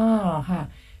ค่ะ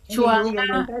ช่วง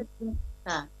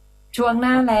ห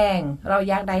น้าแรงเรา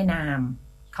อยากได้น้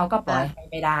ำเขาก็ปล่อยให้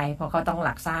ไม่ได้เพราะเขาต้อง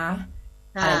รักษา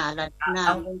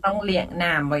ต้องเลี้ยง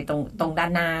น้ำไว้ตรงด้า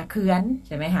นหน้าเขื่อนใ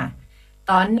ช่ไหมคะ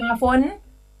ตอนหน้าฝน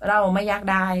เราไม่อยาก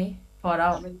ได้พอเรา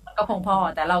ก็คงพอ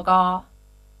แต่เรา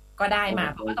ก็ได้มา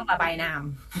เพราะว่าต้องระบายน้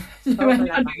ำใช่ไหม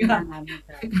ค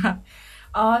ะ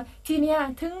ทีเนี้ย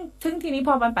ถึงทีนี้พ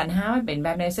อมันปัญหามันเป็นแบ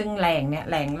บในซึ่งแหล่งเนี่ย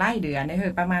แหล่งไล่เดือนเนี่ยคื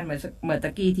อประมาณเหมือนตะ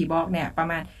กี้ที่บอกเนี่ยประ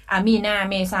มาณมีนา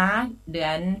เมษาเดือ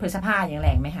นพฤษภาอย่างแห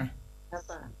ล่งไหมคะ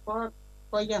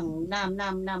ก็อย่างน้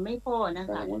ำไม่พอนะ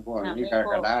คะนี่กร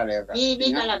กฎาเลยนี่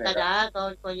กรกฎา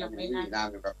ก็ยังไม่น้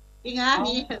ำครับสิงหา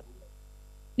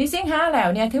นี่สิงหาแล้ว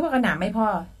เนี่ยถือว่ากระหน่ำไม่พอ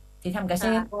ที่ทำเกษ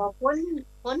ตร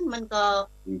พ้นมันก็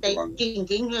แต่จ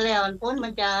ริงๆแล้วพ้นมั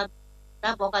นจะถ้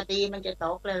าปกติมันจะต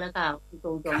กเลยละค่ะต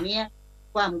รงนี้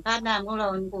ความคาดน้ำของเรา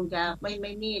คงจะไ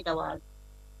ม่มีแต่ว่า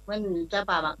มันจะ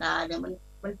ป่าอากาศเนี่ย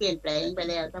มันเปลี่ยนแปลงไป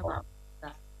แล้วจะป่า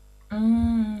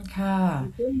ค่ะ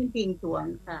มันทิ้งสวง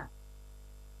ค่ะ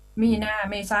มีนา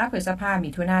เมษาพฤษภามิ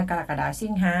ถุนากรกฎาสิ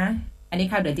งหาอันนี้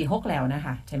เข้าเดือนที่6แล้วนะค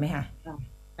ะใช่ไหมคะ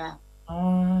ค่ะอ๋อ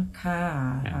ค่ะ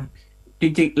จ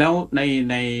ริงๆแล้ว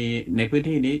ในพื้น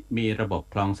ที่นี้มีระบบ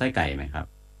คลองไส้ไก่ไหมครับ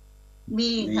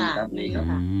มีค่ะมีค่ะ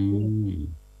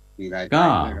ก็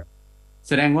แ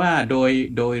สดงว่า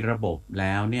โดยระบบแ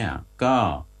ล้วเนี่ยก็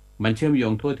มันเชื่อมโย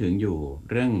งทั่วถึงอยู่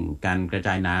เรื่องการกระจ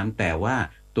ายน้ำแต่ว่า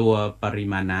ตัวปริ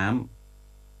มาณน้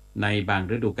ำในบาง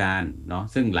ฤดูกาลเนาะ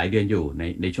ซึ่งหลายเดือนอยู่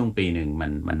ในช่วงปีหนึ่ง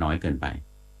มันน้อยเกินไป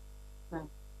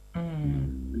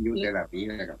มันอยู่ในระดับนี้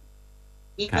นะครับ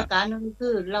อีกประการนึงคื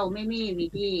อเราไม่มีวิ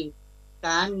ธีก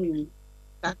าร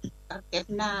กักเก็บ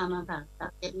น้ำค่ะกั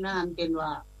กเก็บน้ำเช่นว่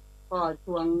าพอ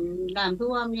ช่วงน้ำ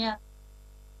ท่วมเนี่ย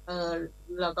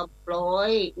เราก็ปล่อ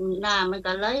ยน้ำมัน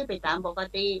ก็ไหลไปตามปก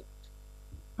ติ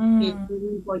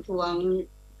พอช่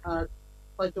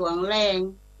วงแรง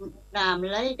น้ำ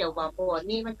ไหลแต่ว่าปอด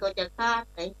นี่มันก็จะคาด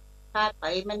ไป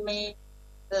มันไม่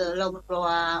เรากลัว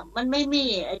มันไม่มี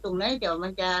ไอ้ตรงไหนเดี๋ยวมั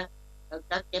นจะ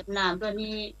กักเก็บน้ำตัว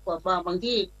นี้กว่าบาง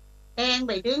ที่แห้งไ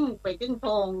ปถึงท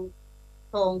ง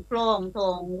คลองท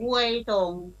งห้วยท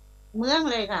งเมือง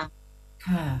เลยค่ะ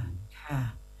ค่ะ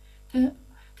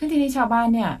ทีนี้ชาวบ้าน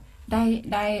เนี่ยไ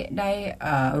ด้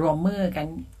รวมมือกัน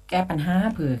แก้ปัญหา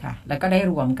เผื่อค่ะแล้วก็ได้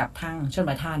รวมกับทางชล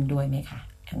ประทานด้วยไหมคะ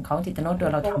ทางของติตโนดโด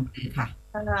ยเราทำเลยค่ะ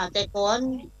แต่ก่อ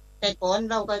น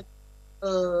เราก็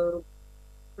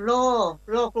โ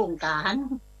ลกลุ่มการ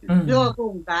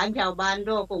ชาวบ้านโ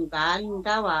ลกลุ่มการ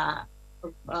ถ้าว่า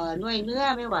หน่วยเนื้อ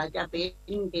ไม่ว่าจะเป็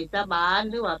นเทศบาล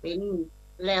หรือว่าเป็น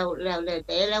แล้วแ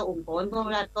ต่แล้วองค์กรของ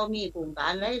รัฐก็มีกลุ่มกา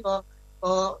รเลยก็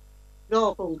โล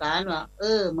กกลุ่มการว่า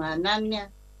เหมือนนั้นเนี่ย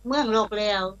เมืองโลกแ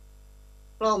ล้ว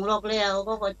กลงโลกแล้ว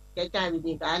ก็จะจ่ายวิ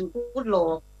ธีการพูดโล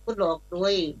กด้ว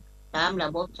ยตามระ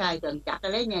บบชายเครื่องจักรอ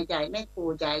ะไรเนี่ยจ่ายแม่ครู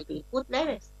จ่ายตีพูดเล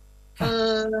ย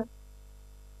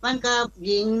มันก็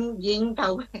ยิงเท่า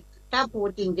ถ้าพูด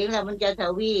จริงๆแล้วมันจะท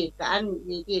วีการ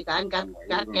วิธีการกับ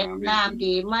เก็บน้ำ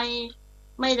ที่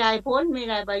ไม่ได้พ้นไม่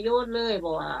ได้ประโยชน์เลยบ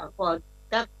อกว่าพอ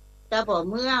ถ้าพอ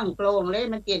เมืองโปร่งเลย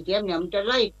มันเจียมเนี่ยมันจะ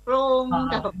ไล่โปร่ง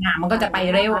แต่น้ำมันก็จะไป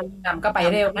เร็วน้ำก็ไป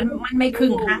เร็วมันไม่ครึ่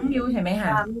งครั้งอยู่ใช่ไหมคะ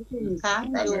ไม่ครึ่งครั้ง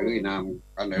อยู่น้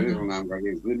ำการไหลของน้ำก็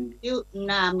ยิ่งขึ้น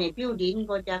น้ำเนี่ยผิวดิน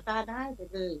ก็จะกล้าได้ไป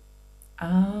เลย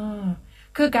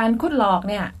คือการขุดหลอก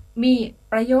เนี่ยมี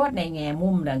ประโยชน์ในแง่มุ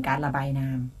มเรื่องการระบายน้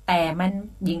ำแต่มัน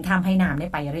ยิ่งทำให้น้ำได้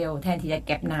ไปเร็วแทนที่จะเ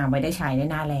ก็บน้ำไว้ได้ใช้ใน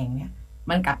หน้าแรงเนี่ย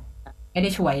มันกลับไม่ได้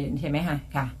ช่วยใช่ไหมคะ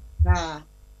ค่ะ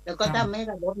แล้วก็ทำให้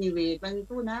ระบบนิเวศมัน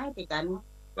สู้น้ายไปกัน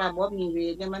ระบบนิเว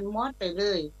ศเนี่ยมันมอดไปเล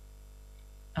ย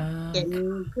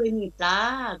เคยมีปลา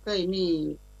เคยมี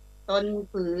ต้น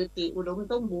ผือติอุดม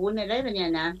สมบูรณ์อะไรแบบเนี้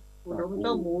ยนะอุดมส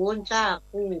มบูรณ์ซาก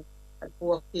ป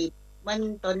วกกิบมัน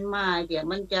ต้นไม้เดี๋ยว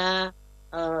มันจะ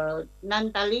นัน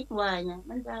ตาลิกไว้เนี่ย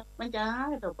มันจะหา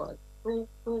ยตัว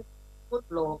ทุก พุด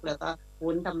โลกแล้วก็ขุ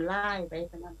ดทำลายไปเ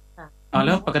ท่านั้นค่ะแ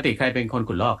ล้วปกติใครเป็นคน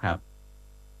ขุดลอกครับ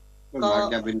ก็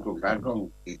จะเป็นโครงการของ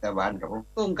ติตาบานครับผม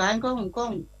โครงการขอ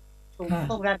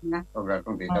งรัฐนะโครงการข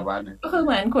องติตาบานก็คือเ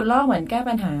หมือนขุดลอกเหมือนแก้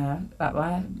ปัญหาแบบว่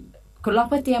าขุดลอก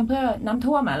เพื่อเตรียมเพื่อน้ำ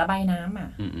ท่วมระบายน้ำ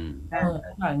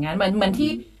อย่างนั้นเหมือน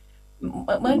ที่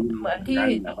เหมือนที่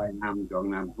ระบายน้ำช่วง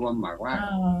น้ำท่วมหมากว่า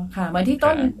ค่ะเหมือนที่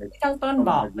ต้น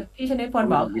บอกที่ชนิดพล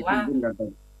บอกคือว่า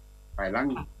ไปลัง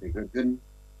สิเกิดขึ้น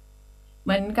เห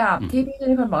มือนกับที่พี่ช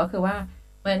นิดพลบอกก็คือว่า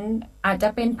เหมือนอาจจะ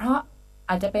เป็นเพราะ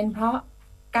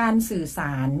การสื่อส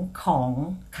ารของ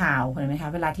ข่าวเห็นไหมคะ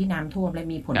เวลาที่น้ำท่วมและ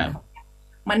มีผลกระทบ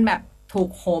มันแบบถูก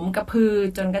โหมกระพือ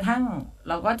จนกระทั่ง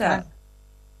เราก็จะ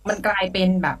มันกลายเป็น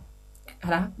แบบอะ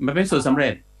ไรมันเป็นสูตรสำเร็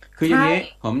จคืออย่างนี้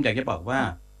ผมอยากจะบอกว่า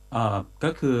ก็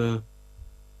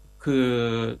คือ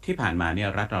ที่ผ่านมาเนี่ย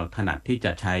รัฐเราถนัดที่จ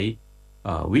ะใช้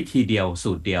วิธีเดียว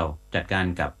สูตรเดียวจัดการ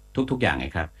กับทุกๆอย่างไง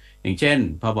ครับอย่างเช่น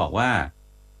พอบอกว่า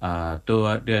ตัว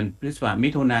เดือนพฤษภาคมมิ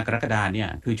ถุนายนกรกฎาคมเนี่ย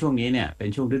คือช่วงนี้เนี่ยเป็น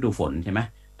ช่วงฤดูฝนใช่ไหม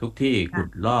ทุกที่ขุด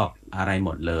ลอกอะไรหม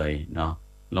ดเลยเนาะ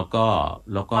แล้ว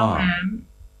ก็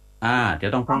จะ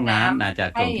ต้องพร่องน้ำจาก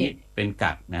ตรงที่เป็น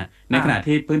กักนะในขณะ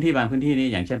ที่พื้นที่บางพื้นที่นี่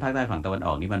อย่างเช่นภาคใต้ฝั่งตะวันอ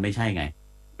อกนี่มันไม่ใช่ไง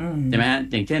ใช่ไหม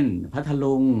อย่างเช่นพัท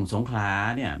ลุงสงขลา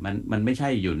เนี่ยมันไม่ใช่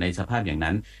อยู่ในสภาพอย่าง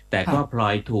นั้นแต่ก็พลอ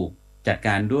ยถูกจัดก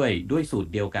ารด้วยสูตร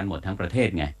เดียวกันหมดทั้งประเทศ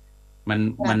ไง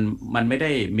มันไม่ไ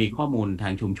ด้มีข้อมูลทา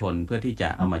งชุมชนเพื่อที่จะ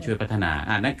เอามาช่วยพัฒนา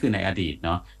นั่นคือในอดีตเน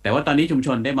าะแต่ว่าตอนนี้ชุมช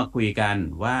นได้มาคุยกัน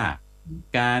ว่า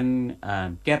การ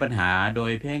แก้ปัญหาโด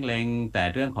ยเพ่งเล็งแต่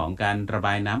เรื่องของการระบ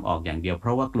ายน้ำออกอย่างเดียวเพร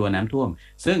าะว่ากลัวน้ำท่วม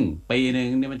ซึ่งปีนึง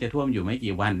เนี่ยมันจะท่วมอยู่ไม่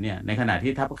กี่วันเนี่ยในขณะ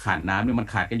ที่ถ้าขาดน้ำเนี่ยมัน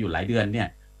ขาดกันอยู่หลายเดือนเนี่ย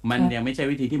มันยังไม่ใช่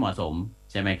วิธีที่เหมาะสม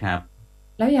ใช่ไหมครับ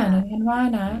แล้วอย่างนึงกันว่า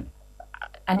นะ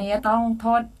อันนี้ต้องโท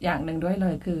ษอย่างหนึ่งด้วยเล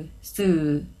ยคือสื่อ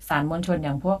สารมวลชนอ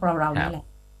ย่างพวกเรานี่แหละ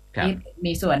ที่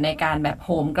มีส่วนในการแบบโห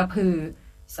มกระพือ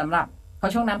สำหรับพอ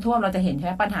ช่วงน้ำท่วมเราจะเห็นใช่ไ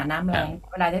หมปัญหาน้ำแล้ง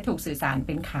เวลาได้ถูกสื่อสารเ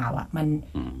ป็นข่าวมัน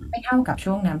ไม่เท่ากับ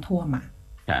ช่วงน้ำท่วม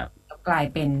กลาย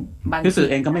เป็นบางคือสื่อ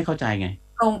เองก็ไม่เข้าใจไง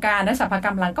โครงการและสรรพก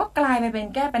ำลังก็กลายไปเป็น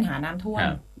แก้ปัญหาน้ำท่วม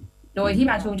โดยที่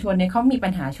บางชุมชนเนี่ยเขามีปั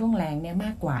ญหาช่วงแล้งเนี่ยม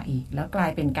ากกว่าอีกแล้วกลา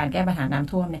ยเป็นการแก้ปัญหาน้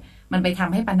ำท่วมเนี่ยมันไปท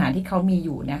ำให้ปัญหาที่เขามีอ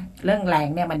ยู่เนี่ยเรื่องแล้ง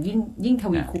เนี่ยมันยิ่งท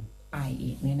วีคูณไป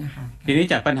อีกเนี่ยนะคะทีนี้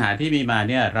จากปัญหาที่มีมา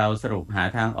เนี่ยเราสรุปหา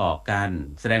ทางออกกัน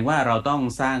แสดงว่าเราต้อง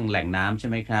สร้างแหล่งน้ำใช่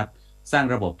ไหมครับสร้าง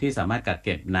ระบบที่สามารถกักเ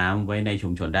ก็บน้ำไว้ในชุ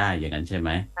มชนได้อย่างนั้นใช่ไหม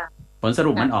ผลส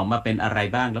รุปมันออกมาเป็นอะไร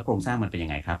บ้างแล้วโครงสร้างมันเป็นยั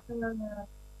งไงครับ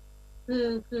คือ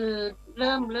เ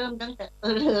ริ่มตั้งแต่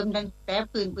ปื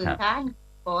นท่าน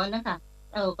ก่อนนะคะ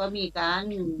ก็มีการ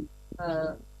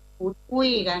พูดคุย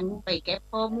กันไปเก็บ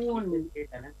ข้อมูล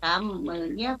ตาม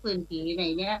เนี่ยพื้นที่ใน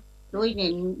เนี้ยโดยเ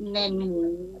น้นหมู่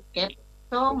เก็บ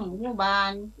ซ่องหมู่บ้า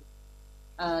น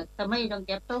ทำไมต้องเ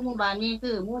ก็บซ่องหมู่บ้านนี่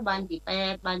คือหมู่บ้านที่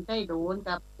8บ้านใต้โดน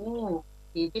กับหมู่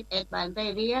ที่11บ้านใต้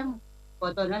เลี้ยงพอ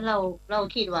ตอนนั้นเรา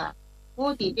คิดว่าหมู่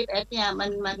ที่11เนี่ย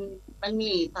มัน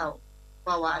มีเพ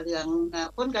ราะว่าเรื่อง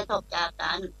ผลกระทบจากก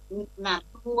ารน้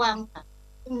ำท่วมค่ะ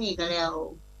ซึ่งนี่ก็แล้ว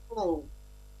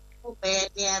ผู้แปด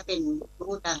เนี่ยเป็น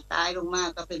ผู้ต่างตายลงมา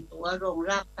ก็เป็นตัวรอง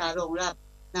รับ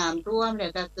น้ำท่วมแล้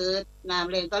วก็เกิดน้ำ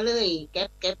แรงก็เลยเ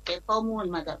ก็บข้อมูล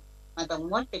มาต้อง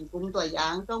หมดเป็นกลุ่มตัวอย่า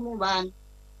งต้องหมู่บ้าน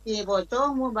ที่บ่ต้อง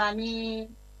หมู่บ้านนี้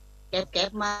เก็บ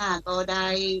มาก็ไ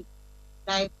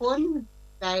ด้ผล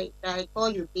ได้ก็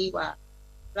อยู่ดีกว่า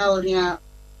เราเนี่ย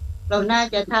เราน่า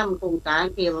จะทำโครงการ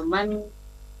ที่ว่า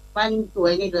มันสว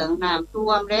ยในเรื่องน้ำท่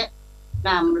วมและ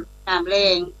น้ำแร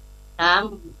งตาม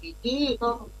ที่ข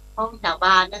องชาว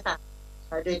บ้านนะคะ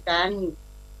โดยการ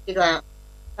คิดว่า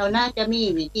เราน่าจะมี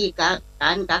วิธีก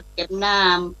ารกักเก็บน้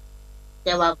ำแ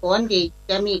ต่ว่าก่อนที่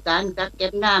จะมีการกักเก็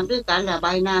บน้ำหรือการระบ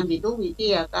ายน้ำที่ทุกวิธี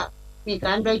ก็มีก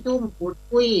ารประชุมพูด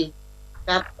คุย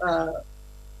กับ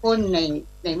คน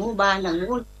ในหมู่บ้านอย่างห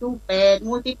มู่8ห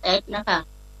มู่11นะคะ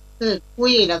คือคุ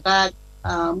ยแล้วก็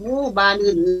หมู่บ้าน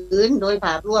อื่นๆโดยภ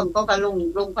าพรวมก็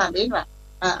ลงความเห็นว่า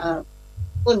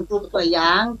คนกลุ่มตัวอย่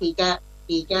างที่จะ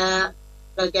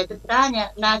เราจะศึกษาเนี่ย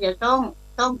น่าจะต้อ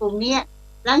งกลุ่มนี้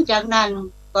หลังจากนั้น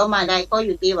ก็มาได้ก็อ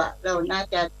ยู่ที่ว่าเราน่า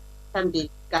จะทำกิจ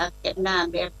การเก็บน้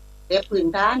ำแบบพื้น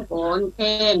ฐานก่อนเ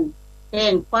ช่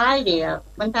นไฟเดี๋ยว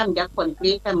มันทำจากผลผ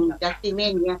ลิตทำจากซีเม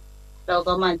นต์เนี่ยเรา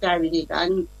ก็มาใช้วิธีการ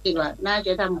คิดว่าน่าจ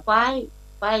ะทำไฟ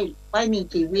มี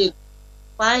ชีวิต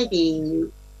ไฟที่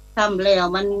ทำแล้ว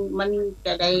มันจ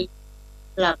ะได้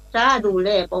หลักษาดูแล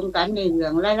ป้องกันในเรื่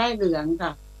องหลายๆเรื่องค่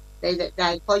ะได้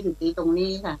ก็อยู่ที่ตรง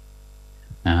นี้ค่ะ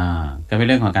ก็เป็นเ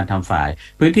รื่องของการทำฝาย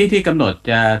พื้นที่ที่กำหนด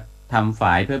จะทำฝ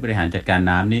ายเพื่อบริหารจัดการ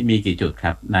น้ำนี่มีกี่จุดค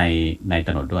รับในถ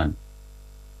นนด้วน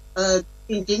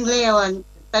จริงๆแล้ว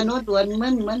ถนนด้วนเห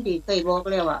มือนที่เคยบอก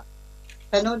แล้ว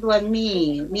ถนนด้วน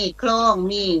มีคลอง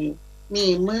มี มี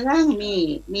เมือง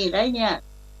มีอะไรเนี่ย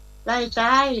ไล่ใ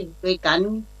ช้ด้วยกัน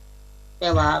แต่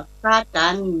ว่าคาดกา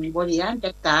รบริหาร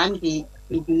จัดการที่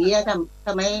ดีท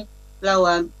ำไมเรา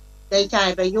ได้ใช้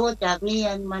ประโยชน์จากนี่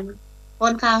มันค่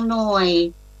อนข้างน้อย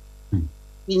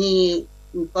ทีนี้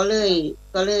ก็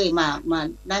เลยมา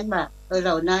นั่นว่าเร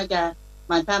าน่าจะ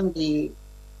มาทำที่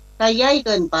ถ้าใหญ่เ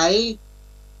กินไป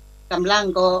กำลัง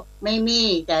ก็ไม่มี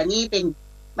แต่นี่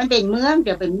มันเป็นเมืองจ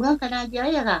ะเป็นเมืองขนาดใหญ่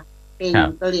อะค่ะเป็น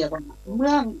ก็เรียกว่าเมื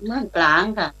องกลาง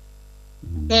ค่ะ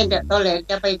แค่แต่ตอนแรก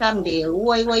จะไปทำเดี๋ยว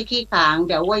ไว้ที่ขางแ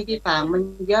ต่ไว้ที่ขางมัน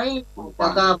ใหญ่แล้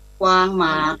วก็กว้างม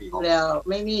ากแล้ว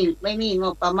ไม่มีง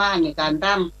บประมาณในการท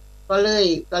ำก็เล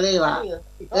ยว่า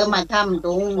มาทำต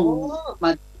รง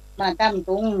มาทำต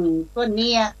รงต้น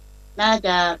นี้น่าจ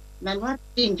ะนั่นว่า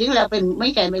จริงๆแล้วเป็นไม่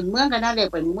ใช่เป็นเมืองก็น่าเรียก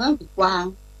เป็นเมืองที่กว้าง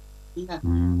ค่ะ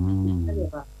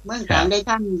เมืองกลางได้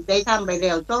ทำไปแ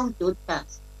ล้ว2จุดค่ะ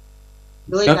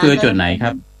ก็คือจุดไหนค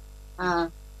รับ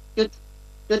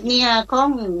จุดเนี้ยของ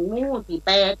หมู่ที่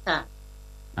8ค่ะ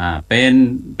เ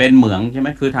ป็นเหมืองใช่ไหม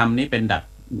คือทำนี่เป็นดัก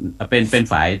เป็น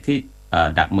ฝายที่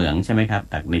ดักเหมืองใช่ไหมครับ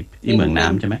ดักในที่เหมืองน้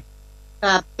ำใช่ไหมค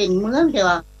รับเป็นเมืองแต่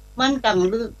ว่ามันต่าง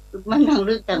ลึก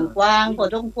ต่างกว้างพอ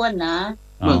สมควรนะ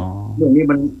เรื่องนี้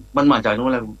มันมาจากนู้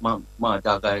นแล้วมาจ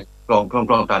ากไอ้คล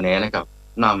องตาแหนนะครับ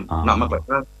น้ำมาแบบ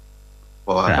เพร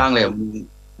าะว่าทางเลย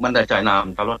มันได้จ่ายน้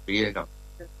ำตลอดปีครับ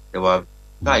แต่ว่า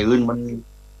ใกล้อื่น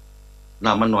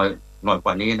น้ำมันน้อยก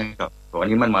ว่านี้นะครับแต่วัน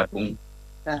นี้มันมาตรง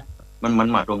มัน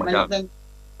มาตรงจาก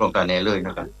คลองตาแหนเลยน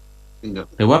ะครับ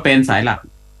ถือว่าเป็นสายหลัก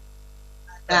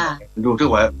ดูถือ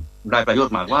ว่าได้ประโยช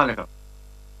น์มากว่าเลยครับ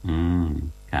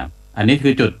ครับอันนี้คื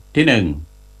อจุดที่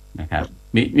1นะครับ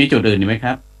มีจุดอื่นอีกไหมค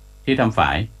รับที่ทำฝา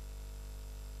ย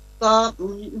ก็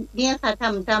เนี่ยค่ะท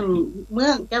ำเมื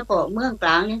องเจ้าของเมืองกล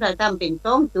างนี่ค่ะทำเป็น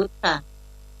2จุดค่ะ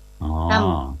ท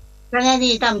ำขณะ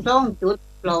นี้ทำ2จุด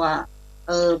เพราะว่า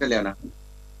ก็แล้วนะ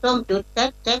2จุดแท็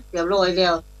กเรียบร้อยแล้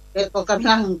วแต่ก็กำ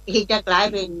ลังที่จะกลาย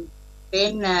เป็น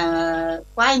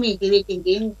ควายมีชีวิตจ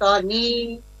ริงๆตอน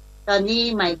นี้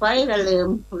ใหม่ไฟก็เริ่ม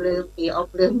ตีออก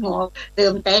เริ่มงอกเริ่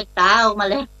มแตกตาออกมา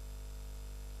แล้ว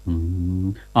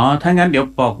ถ้างั้นเดี๋ยว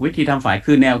บอกวิธีทำฝาย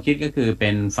คือแนวคิดก็คือเป็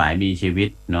นฝายมีชีวิต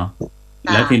เนาะ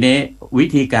แล้วทีนี้วิ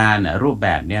ธีการรูปแบ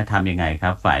บเนี้ยทำยังไงค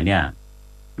รับฝายเนี่ย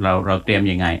เราเตรียม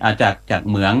ยังไงจาก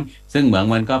เหมืองซึ่งเหมือง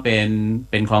มันก็เ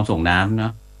ป็นคลองส่งน้ำเนา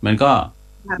ะมันก็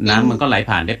น้ำมันก็ไหล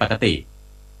ผ่านได้ปกติ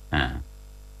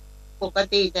ปก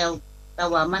ติแต่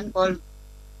ว่ามันก็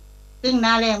ซึ่งห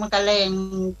น้าแรงมันก็แรง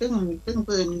ซึ่ง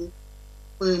ปืน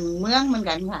เมืองเหมือน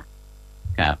กันค่ะ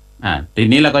ครับที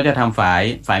นี้เราก็จะทำฝ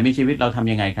ายมีชีวิตเราท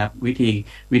ำยังไงครับ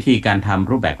วิธีการทำ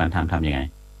รูปแบบการทำยังไง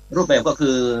รูปแบบก็คื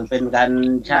อเป็นการ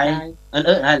ใช้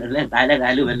เล่นตาย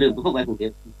ลืมพวกไอ้พวกนี้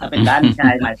เป็นการใช้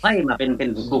ไม้ไผ่มาเป็น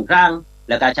กลุ่มร่าง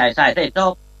แล้วก็ใช้ทรายใส่ซอ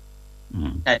บ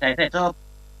ใส่ซอบ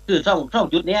คือช่อง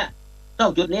จุดเนี้ย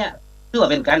ถือว่า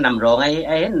เป็นการนำรองไ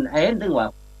อ้เห็นถึงว่า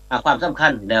ความสำคั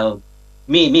ญแล้ว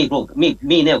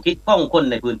มีแนวคิดของคน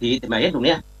ในพื้นที่แต่มาเห็นตรงเ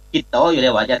นี้ยคิดต่ออยู่แล้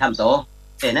วว่าจะทำต่อ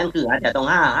แต่นั่นคืออาจจะต้อง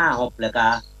5 6แล้วก็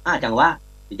5จังหวะ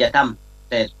ที่จะทำ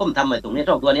แต่ผมทำไว้ตรงนี้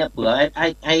2ตัวนี้เผื่อ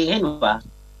ให้เห็นว่า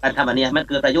การทำอันนี้มันเ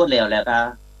กิดประโยชน์แล้วก็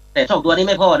แต่2ตัวนี้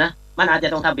ไม่พอนะมันอาจจะ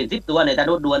ต้องทำเป็น10ตัวในการ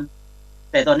รถด่วน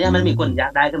แต่ตอนนี้มันมีคนอยา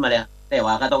กได้ขึ้นมาแล้วแต่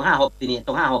ว่าก็ต้อง5 6ทีนี้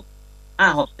ต้อง5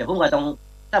 6แต่ผมก็ต้อง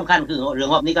สำคัญคือเรื่อ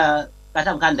ง6นี้ก็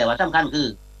สำคัญแต่ว่าสำคัญคือ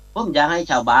ผมอยากให้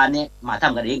ชาวบ้านเนี่ยมาท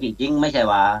ำกันเองจริงๆไม่ใช่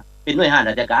ว่าเป็นหน่วยงาน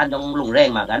ราชการต้องลงแรง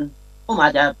มากันผมอา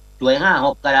จจะช่วย5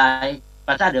 6ก็ได้ป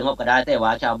ระชาเดือดก็ได้แต่ว่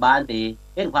าชาวบ้านที่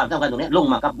เห็นความสำคัญตรงนี้ลง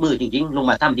มากับมือจริงๆลง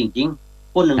มาทำจริง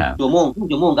ๆคน1 ชั่วโมงครึ่ง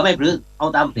ชั่วโมงก็ไม่พลึกเอา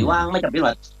ตามที่ว่างไม่จำเป็น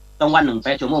ว่าต้องวัน1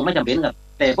 8 ชั่วโมงไม่จำเป็นครับ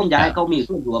แต่ผมอยากให้เขามี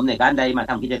ส่วนร่วมในการใดมา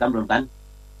ทำกิจกรรมร่วมกัน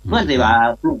เมื่อที่ว่า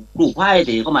ปลูกไผ่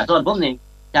ที่เขามาสอนผมนี่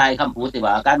ใจคำพูดที่ว่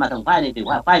าการมาทำไผ่นี่ถือ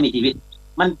ว่าไผ่มีชีวิต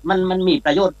มันมีป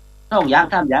ระโยชน์2 อย่าง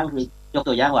3 อย่างคือยก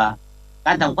ตัวอย่างว่าก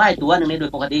ารทำไผ่ตัวนึงนี่โด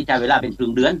ยปกติใช้เวลาเป็นครึ่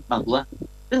งเดือนบางตัว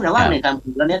ซึ่งระหว่างในทำค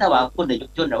รึ่งเดือนนี้ถ้าว่าคนในชุ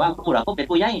มชนระหว่างผู้หลักผู้เป็น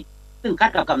ผู้ใหญ่ซึ่งคัด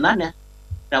กับกำนันเนี่ย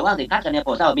แต่ว่าที่คัดกันเนี่ยพ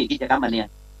อถ้ามีกิจกรรมอันเนี้ย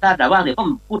ถ้าแต่ว่าเดี๋ยวผม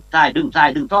พูดทรายดึ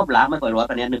งรอบหลังไม่ปล่อยร้อย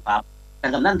ประเด็นนึกภาพแต่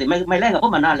กำนันที่ไม่แรงกับผ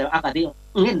มมานานแล้วอากาศที่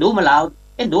เห็นดูมาแล้ว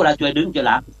ช่วยดึงช่วยห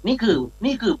ลักนี่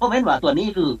คือผมเห็นว่าตัวนี้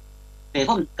คือแต่ผ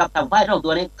มกับทำไฟ2ตั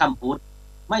วนี้คำพูด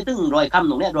ไม่ตึงรอยคำ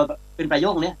ตรงนี้รอยเป็นประโย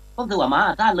คนี้ผมถือว่ามา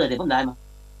ท่านเลยแต่ผมได้มา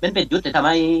เป็นจุดแต่ทำไม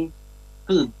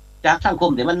คือจากสังค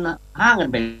มแต่มันห่างกัน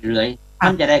ไปเรื่อย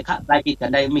มันจะได้กิจกั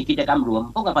นได้มีกิจกรรมรวม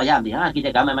พวกกับพยายามที่กิจ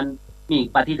กรรมมันมี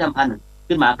ปฏิสัมพันธ์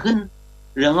ขึ้น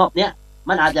เรื่องงบเนี้ย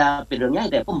มันอาจจะเป็นเรื่องใหญ่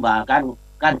แต่ผมว่า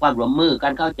การความร่วมมือกา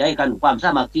รเข้าใจกันความสา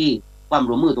มัคคีความ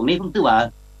ร่วมมือตรงนี้ผมถือว่า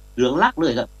เรื่องลักเล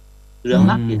ยครับเรื่อง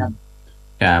ลักที่ท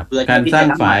ำการสร้าง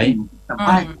ฝ่าย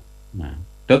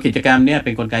แล้วกิจกรรมเนี่ยเ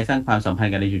ป็นกลไกสร้างความสัมพัน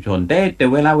ธ์กันในชุมชนแต่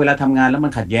เวลาทำงานแล้วมั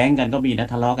นขัดแย้งกันก็มีนะ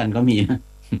ทะเลาะกันก็มีนะ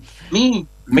มี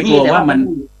ไม่กลัวว่ามัน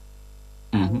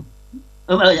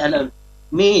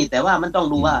มีแต่ว่ามันต้อง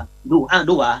ดูว่า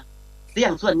ดูว่าเสีย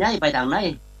งส่วนใหญ่ไปทางไหน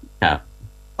ครับ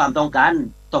ความต้องกา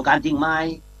รจริงไหม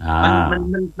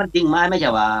มันจริงไหมไม่ใช่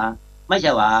ว่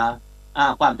า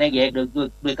ความแตกแยก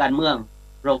โดยการเมือง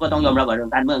เราก็ต้องยอมรับว่าเรื่อ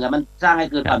งการเมืองกันมันสร้างให้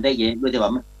เกิดความแตกแยกโดยที่ว่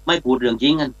าไม่พูดเรื่องจ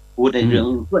ริงกันพูดในเรื่อง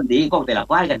ส่วนดีของแต่ละ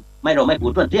ฝ่ายกันเราไม่พู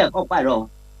ดส่วนเสียของฝ่ายเรา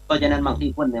เพราะฉะนั้นบางที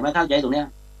คนเนี่ยไม่เข้าใจตรงเนี้ย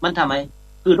มันทำไม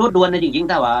คือรถด่วนในจริง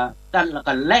ๆถ้าว่าก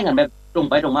ารแล่งกันแบบตรง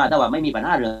ไปตรงมาถ้าว่าไม่มีปัญห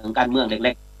าเรื่องการเมืองเ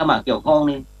ล็กๆเข้ามาเกี่ยวข้อง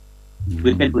นี่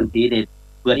เป็นพื้นที่เด็ด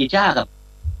เปิดอิจฉากับ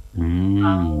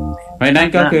เพราะนั้น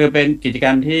ก็คือเป็นกิจกร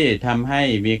รมที่ทำให้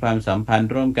มีความสัมพันธ์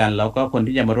ร่วมกันแล้วก็คน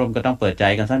ที่จะมาร่วมก็ต้องเปิดใจ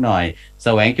กันสักหน่อยแส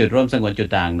วงจุดร่วมสงวนจุด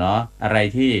ต่างเนาะอะไร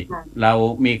ที่เรา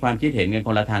มีความคิดเห็นกันค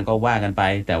นละทางก็ว่ากันไป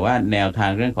แต่ว่าแนวทา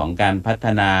งเรื่องของการพัฒ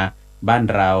นาบ้าน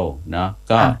เราเนาะ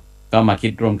ก็มาคิ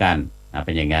ดร่วมกันเ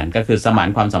ป็นอย่างนั้นก็คือสมาน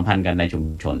ความสัมพันธ์กันในชุม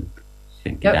ชน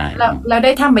สิ่งที่ได้เราไ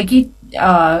ด้ทำไปกี่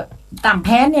ต่ำแ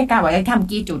พ้เนี่ยกะว่าได้ท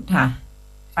ำกี่จุดค่ะ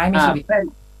ไฟมีชีวิต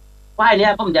ฝ่ายเนี้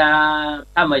ยผมจะ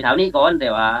ทำไว้แถวนี้ก่อนแต่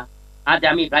ว่าอาจจะ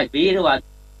มีปลายปีหรือว่า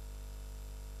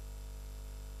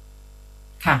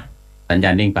ค่ะสัญญ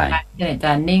าณนิ่งไปจ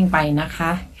ะนิ่งไปนะค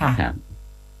ะค่ะครับ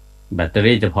แบตเตอ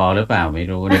รี่จะพอหรือเปล่าไม่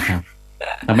รู้นะครับ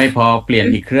ถ้าไม่พอเปลี่ยน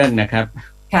อีกเครื่องนะครับ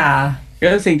ค่ะก็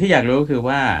สิ่งที่อยากรู้คือ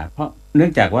ว่าเพราะเนื่อ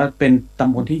งจากว่าเป็นต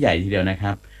ำบลที่ใหญ่ทีเดียวนะค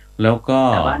รับแล้วก็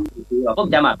ผม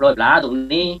จะมาโปรยปลาตรง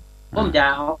นี้ผมจะ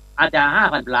อาจจะ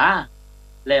 5,000 ปลา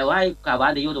แล้วให้ชาวบ้า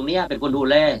นที่อยู่ตรงนี้เป็นคนดู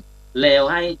แลแล้ว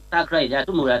ให้ถ้าใครจะ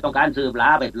ทุ่มมือต้องการซื้อปลา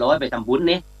ไปร้อยไปทำบุญ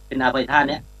นี้เป็นอาภัยทาน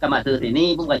เนี่ยก็มาซื้อที่นี่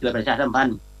ผมก็ช่วยประชาสัมพัน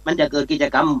ธ์มันจะเกิดกิจ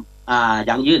กรรมอ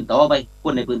ย่างยืนต่อไปค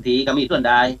นในพื้นที่ก็มีส่วนไ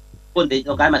ด้คนที่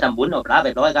ต้องการมาทำบุญเอาปลาไป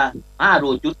ร้อยก็5 รู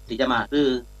จุดที่จะมาซื้อ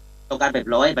ต้องการไป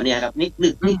ร้อยแบบนี้ครับ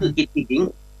นี่คือกิจจริง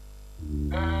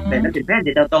ๆแต่นั่นเป็นแผน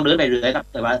ที่เราต้องเดินไปเรื่อยครับ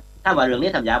แต่ว่าถ้าว่าเรื่องนี้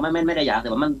ทำยากไม่ได้ยากแต่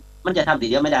ว่ามันจะทำที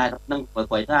เดียวไม่ได้ครับต้อง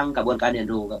ค่อยๆสร้างกระบวนการเรียน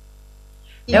รู้ครับ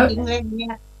จริงๆแล้วเนี่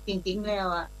ยจริงๆแล้ว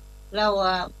เรา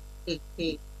ติด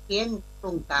เขียนโคร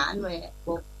งการไว้บ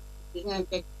อกจริง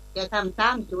ๆจะทำ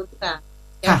3 จุดค่ะ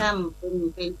จะท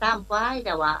ำเป็น3 ฝ่ายแ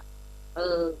ต่ว่า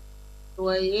โด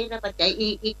ยแล้วปัจจัย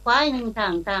อีกฝ่ายนึงทา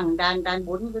งด้าน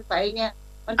บุญขึ้นไปเนี่ย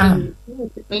มัน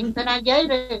เป็นขนาดใหญ่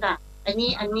เลยค่ะอัน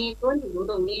นี้ต้นอยู่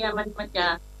ตรงนี้มันจะ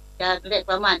เล็ก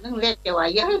ประมาณนึงเล็กจะว่า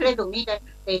ใหญ่เลยตรงนี้แ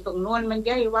ต่ตรงโน้นมันให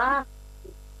ญ่ว่า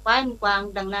ฝ่ายกว้าง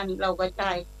ดังนั้นเราก็ใ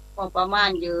ช้ประมาณ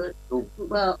เยอะ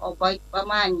ออกไปประ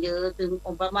มาณเยอะถึง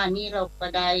ประมาณนี้เราก็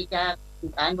ได้จาก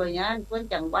การบริหารส่วน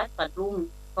จังหวัดปัตตานี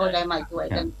เขาได้มาช่วย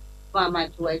กันมา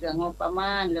ช่วยเรื่องงบประม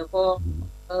าณแล้วก็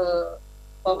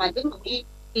ประมาณถึงนี้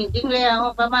จริงๆแล้ว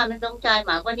ประมาณมันต้องจ่าย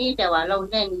มากกว่านี้แต่ว่าเรา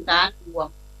เน้นการบวก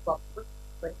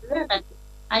เพื่อกัน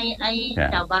ไอ้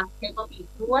ชาวบ้านเนี่ยก็มี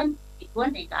ส่วน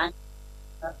ในการ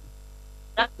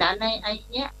รักษาในไอ้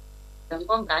เนี้ยเรื่อง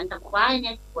ของการทำไว้เ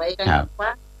นี่ยช่วยกันว่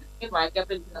าไม่ว่าจะเ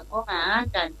ป็นเรื่องของอาหาร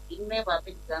การกินไม่ว่าเ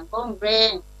ป็นเรื่องของแร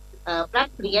งปรับ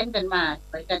เปลี่ยนกันมา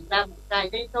ไปกันตามใจ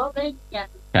ได้โตได้เนี่ย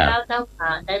เท่า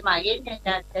ได้มาเย็นเนี่ยจ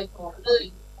ะได้ของเลย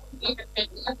นี่จะเป็น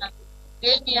เรื่อ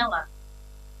งเนี่ยว่า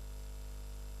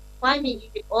ว่านี่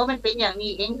มันเป็นอย่าง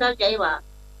นี้เองเข้าใจว่า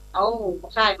เอา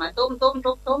ใส่มาต้ม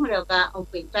แล้วก็เอา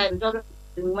เป็นใส่มันก็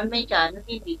ถึงมันไม่จาน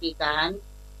ที่วิธีการ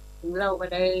ถึงเราก็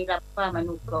ได้รับความอ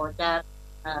นุเคราะห์จาก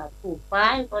ผู้ฝ่า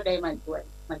ยก็ได้มาช่วย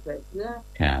เพื่อ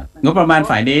ครับงบประมาณ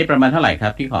ฝ่ายนี้ประมาณเท่าไหร่ครั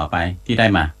บที่ขอไปที่ได้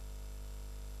มา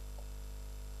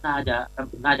น่าจะ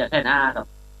150,000ครับ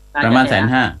ประมาณ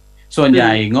150,000ส่วนให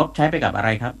ญ่งบใช้ไปกับอะไร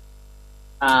ครับ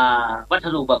วัส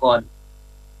ดุอุปกรณ์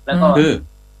แล้วก็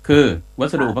คือวั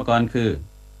สดุอุปกรณ์คือ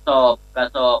กระ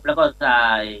สอบแล้วก็ใส่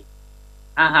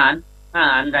อาห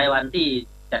ารรายวันที่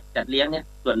จัดเลี้ยงเนี่ย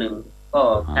ส่วนหนึ่งก็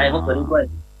ใช้พวกตัวนี้ด้วย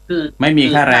คือไม่มี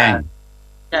ค่าแรง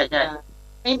ใช่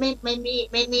ไม่มี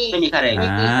ค่าแรง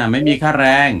ไม่มีค่าแร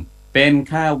งเป็น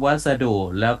ค่าวัสดุ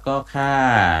แล้วก็ค่า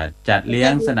จัดเลี้ย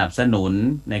งสนับสนุน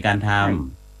ในการท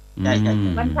ำใช่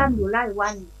มันทำอยู่รายวั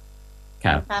นค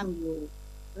รับทำอยู่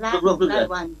ราย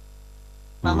วัน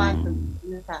ประมาณ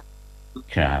นี้ค่ะ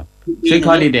ครับซึ่ง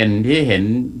ข้อดีเด่นที่เห็น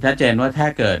ชัดเจนว่าถ้า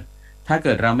เกิ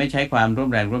ดเราไม่ใช้ความร่วม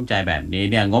แรงร่วมใจแบบนี้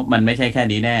เนี่ยงบมันไม่ใช่แค่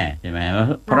นี้แน่ใช่ไหม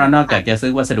เพราะนอกจากจะซื้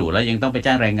อวัสดุแล้วยังต้องไป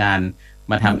จ้างแรงงาน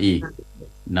มาทำอีก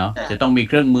เนาะจะต้องมีเ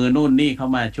ครื่องมือนู่นนี่เข้า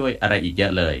มาช่วยอะไรอีกเยอ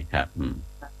ะเลยครับ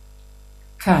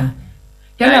ค่ะ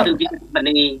ซึ่งกิจกรรมวัน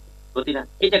นี้ตัวที่นะ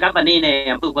กิจกรรมวันนี้ใน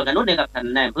อำเภอพลขนุนเนี่ยครับท่าน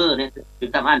นายอำเภอเนี่ยถึง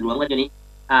ทำงานรวมกันอยู่นี้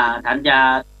ท่านจะ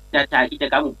ใช้กิจ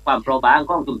กรรมความโปรบาง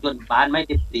ของชุมชนบ้านไม่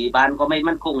ติดสีบ้านก็ไม่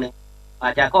มั่นคงเนี่ยอา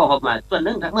จจะข้อเข้ามาส่วนห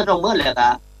นึ่งเมื่อตรงเมื่อแล้วก็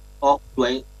ออกด้ว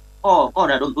ยก็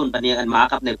ระดมทุนปนีกันมา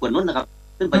ครับในควรนู้นนะครับ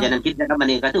ซึ่งปัจจุบันกิจกรรมวัน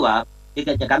นี้ก็ถือว่ากิ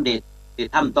จกรรมเด็ด ที่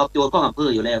ทำตอบโจทย์ของอำเภอ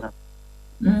อยู่แล้วครับ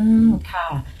ค่ะ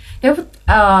เดี๋ยว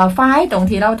ไฟล์ตรง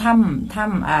ที่เราท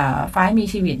ำไฟล์มี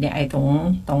ชีวิตเนี่ยไอ้ตร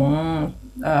ง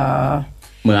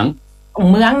เมือ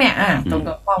งเนี่ยตรง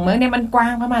ของเมืองเนี่ยมันกว้า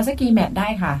งประมาณสักกี่เมตรได้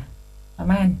ค่ะประ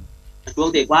มาณดวง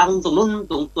เด็กกว้างตรงนู้น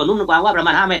ตรงตัวนู้นกว้างว่าประม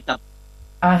าณ5 เมตรครับ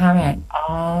5 เมตร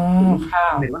ค่ะ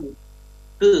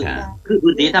คือ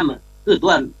พื้นที่ทำคือตั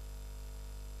ว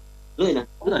เลยนะ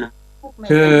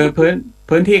คือ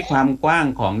พื้นที่ความกว้าง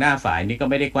ของหน้าฝายนี่ก็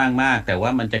ไม่ได้กว้างมากแต่ว่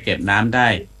ามันจะเก็บน้ำได้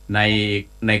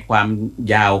ในความ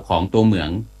ยาวของตัวเหมือง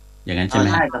อย่างนั้นใช่ไหม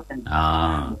ครับ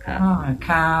ครับ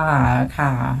ค่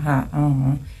ะ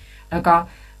แล้วก็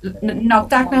นอก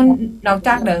จากเรื่อง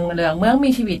เมืองมี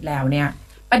ชีวิตแล้วเนี่ย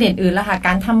ประเด็นอื่นละค่ะก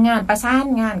ารทำงานประสาน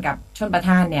งานกับชนประท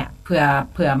านเนี่ยเ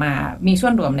ผื่อมามีส่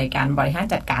วนรวมในการบริหาร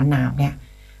จัดการน้ำเนี่ย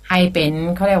ให้เป็น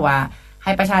เขาเรียกว่า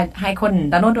ให้คน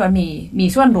ด้านโน้นมี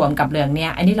ส่วนรวมกับเรื่องเนี้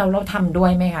ยอันนี้เราทำด้ว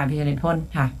ยไหมคะพี่จริญพล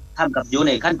ค่ะทำกับอยู่ใ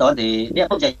นขั้นตอนที่เนี่ย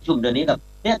ผมจะชุมเดือนนี้กับ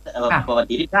เนี่ยปก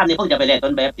ติที่ท่านนี่ผมจะไปแลต้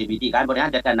นแบบวิธีการบริหาร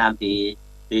จัดการน้ำที่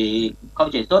เข้า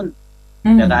ใจต้น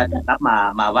แล้วก็จะรับ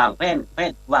มาวางแผนเ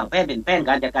ป็นแผน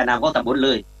การจัดการน้ำของตำบลเล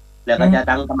ยแล้วก็จะ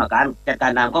ตั้งกรรมการจัดกา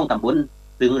รน้ำของตำบล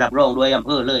ถึงรับรองโดยอำเภ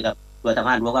อเลยครับโดยทำ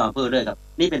งานร่วมกับอำเภอเลยครับ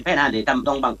นี่เป็นแผนงานที่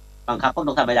ต้องบังคับ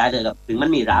ต้องทำไปได้เลยครับถึงมัน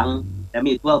มีรังและ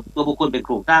มีตัวบุคคลเป็นโค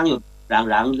รงสร้างอยู่รัง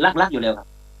ลักอยู่แล้ว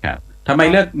ครับทำไม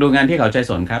เลือกดูงานที่เขาใจ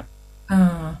สนครับ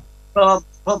เพร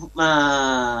าะ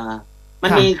มั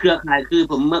นมีเครือข่ายคือ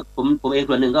ผมเอง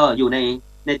ส่วนหนึ่งก็อยู่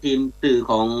ในทีมสื่อ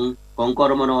ของก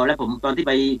รมน.และผมตอนที่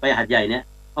ไปหาดใหญ่เนี่ย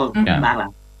บางหลั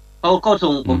งเขา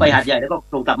ส่งผมไปหาดใหญ่แล้วก็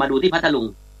ส่งกลับมาดูที่พัทลุง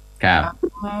ครับ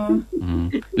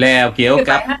แล้วเกี่ยว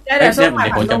กับเดี๋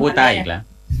ยวผมจะพูดใต้อีกแล้ว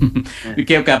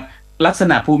เกี่ยวกับลักษ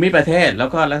ณะภูมิประเทศแล้ว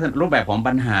ก็ลักษณะรูปแบบของ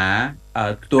ปัญหา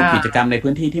ตัวกิจกรรมใน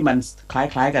พื้นที่ที่มันค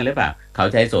ล้ายๆกันหรือเปล่าเขา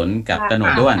ใจสนกับตะโหน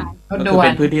ดด้วนก็คือเป็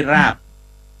นพื้นที่ราบ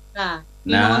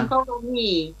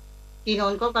ที่โน้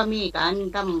นก็มีการ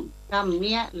ทำเ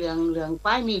นี้ยเหลือง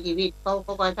ป้ายมีชีวิตเขา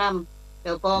ก็ทำแ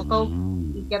ล้วก็เขา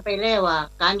จะไปเรียกว่า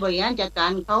การบริหารจัดกา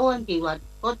รเขาที่ว่า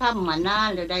ก็ทำมานาน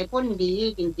แล้วได้ผลดี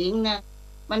จริงๆนะ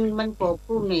มันครอบค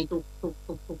ลุมใน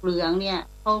ทุกเรื่องเนี่ย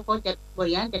เขาจะบ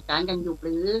ริหารจัดการกันอยู่ห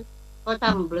รือก็ท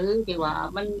ำหรือที่ว่า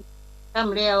มันท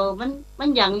ำเร็วมัน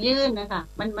อย่างยืนนะคะ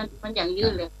มันอย่างยื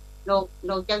นเลย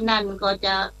นอกจากนั้นก็จ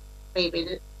ะไป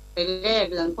เล่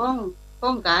เรื่องข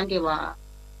องการที่ว่า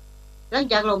หลัง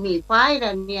จากเรามีไฟแ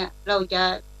ล้วเนี่ยเราจะ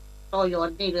ต่อยอด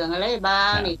ในเรื่องอะไรบ้า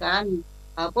งในการ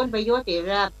ผลประโยชน์ที่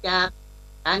รับจาก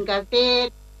การเกษต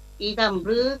รที่ทำป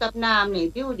ลือกับน้ำใน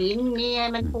ผิวดินเนี่ย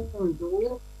มันคงอยู่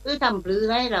คือทำปลือ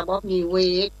ให้ระบบนิเว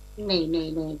ศใ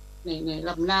นล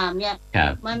ำน้ำเนี่ย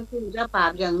มันคือสภา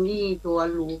พอย่างนี้ตัว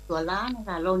ลูกตัวล้านนะค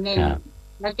ะเราเน้น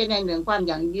และจะในเรื่องความ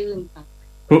ยั่งยืนค่ะ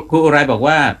ครูอุไรบอก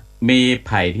ว่ามีไ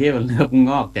ผ่ที่มันเริ่ม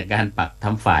งอกจากการปักท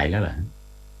ำฝ่ายแล้วเหรอ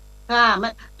ค่ะมั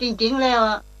นจริงๆแล้ว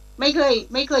ไม่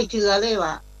เคยเชื่อเลย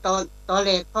ว่าตอนแร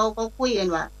กเขาคุยกัน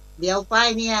ว่าเดี๋ยวไฟ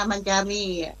เนี่ยมันจะมี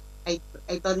ไ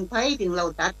อ้ต้นไผ่ถึงเรา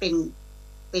ตัดเ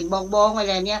ป็นบองๆอะ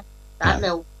ไรเนี่ยตัดแ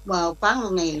ล้วฟังล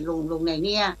งในเ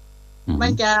นี่ยมั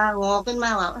นจะงอขึ้นม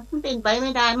าว่ามันเป็นไปไ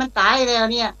ม่ได้มันตายแล้ว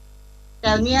เนี่ยแ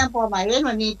ต่เนี่ยพอหมายเล่น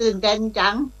มันมีตื่นเต้นจั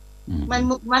ง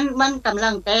มันกำลั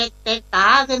งแตกตา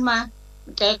ขึ้นมา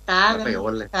แตกตาขึ้น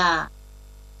ค่ะ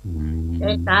แต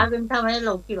กตาขึ้นทำให้เร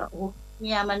าคิดว่าโอ้เ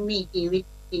นี่ยมันมีชีวิต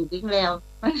จริงๆแล้ว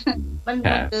มัน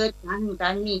เกิดกา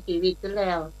รมีชีวิตขึ้นแ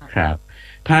ล้วครับ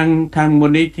ทางมู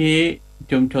ลนิธิ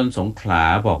ชุมชนสงขลา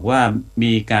บอกว่า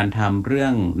มีการทำเรื่อ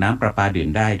งน้ำประปาดื่ม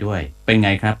ได้ด้วยเป็นไง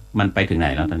ครับมันไปถึงไหน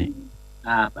แล้วตอนนี้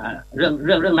เ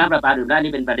รื่องน้ำประปาดื่มได้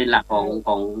นี่เป็นประเด็นหลักข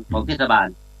องเทศบาล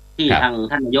ที่ทาง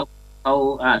ท่านนายกเขา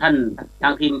ท่านทา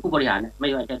งทีมผู้บริหารไม่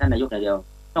ว่าจะท่านนายกแต่เดียว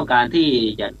ต้องการที่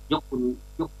จะยก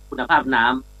คุณภาพน้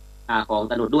ำของ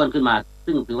ตะโหนดด้วนขึ้นมา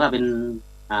ซึ่งถือว่าเป็น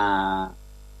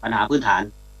ปัญหาพื้นฐาน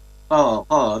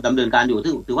ก็ดำเนินการอยู่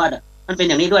ซึ่งถือว่ามันเป็น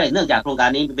อย่างนี้ด้วยเนื่องจากโครงการ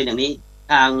นี้เป็นอย่างนี้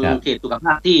ทางเขตสุขภ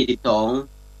าพที่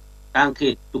12ทางเข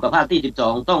ตสุขภาพที่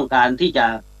12ต้องการที่จะ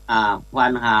ควา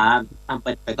นหาไ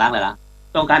ปกลางเลยล่ะ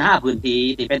ต้องการ5พื้นที่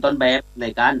ที่เป็นต้นแบบใน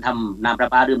การทำน้ำประ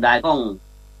ปาดื่มได้ของ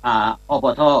อบ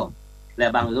ท.และ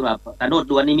บางคือแบบตะโหนด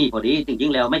ด้วนนี่มีพอดีจริ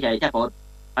งๆแล้วไม่ใช่เฉพาะ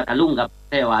พัทลุงครับ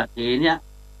แต่ว่าเนี้ย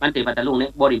มันที่พัทลุงเนี่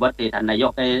ยบริบทที่ท่านนาย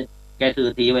กแกสื่อ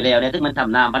ทีไว้แล้วเนี่ยซึ่งมันท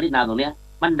ำน้ำผลิตน้ำตรงเนี้ย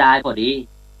มันได้พอดี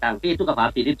ทางที่สุขภาพ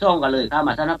42กันเลยเข้าม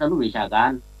าสนับสนุนวิชากา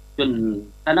รจน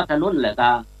สนับสนุนแหละก็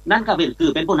นั่นก็เป็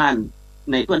นผู้น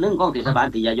ำในส่วนหนึ่งของเทศบาล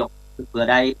ที่จะยกเพื่อ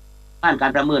ได้ผ่านกา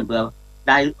รประเมินเพื่อ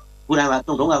ได้ผู้นำว่าต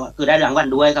รงๆว่าคือได้รางวัล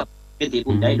ด้วยครับเป็นที่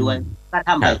ภูมิใจด้วยถ้าท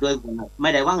ำไปด้วยไม่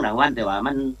ได้หวังรางวัลแต่ว่า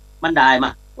มันได้ม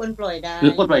าคนปล่อยไ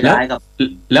ด้ครับ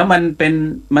แล้ว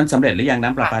มันสำเร็จหรือยังน้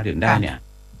ำประปาดื่มได้เนี่ย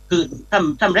คือ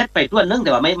ทำเร็จไปส่วนนึงแ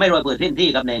ต่ว่าไม่100%ที่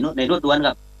ครับในนวดด้วนค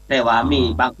รับ แต่ว่ามี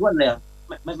บางส่วนเลย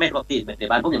ไม่ครบทีแต่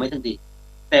บ้านผมยังไม่ถึงที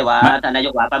แต่ว่าท่านนาย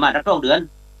กว่าประมาณสัก2 เดือน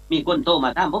มีคนโทรมา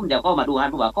ถามผมเดี๋ยวก็มาดูงาน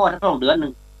ผมว่าก็สัก2 เดือนนึ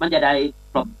งมันจะได้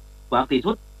ครบกว่าที่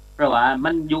สุดเพราะว่ามั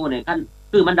นอยู่ในขั้น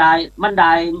คือมันได้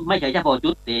ไม่ใช่เฉพาะจุ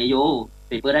ดที่อยู่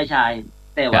ที่เปิดได้ใช้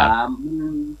แต่ว่า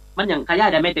มันยังขยาย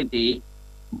ได้ไม่เต็มที่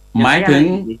หมายถึง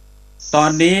ตอ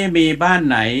นนี้มีบ้าน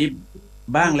ไหน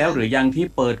บ้างแล้วหรือยังที่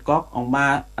เปิดก๊อกออกมา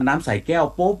น้ำใส่แก้ว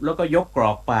ปุ๊บแล้วก็ยกกร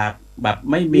อกปากแบบ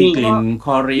ไม่มีกลิ่นค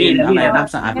ลอรีนอะไรน้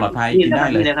ำสะอาดปลอดภัยกินได้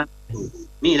เลย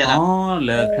นี่เลยครับอ๋อเ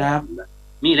ลยครับ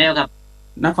มีแล้วครับ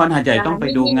นครหาดใหญ่ต้องไป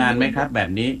ดูงานไหมครับแบบ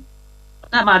นี้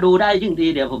ถ้ามาดูได้จริงที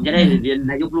เดี๋ยวผมจะได้เรียน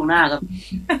นายกล่วงหน้าครับ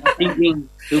จริง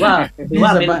ๆถือว่าเป็นคว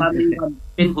าม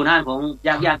เป็นผลงานของอ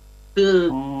ยากคือ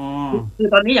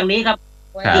ตอนนี้อย่างนี้ครับ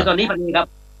คือตอนนี้ปัจจุบันครับ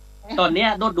ตอนนี้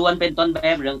โดดดวนเป็นต้นแบ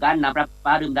บเรื่องการนำประป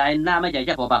าดื่มได้น่าไม่ใช่เ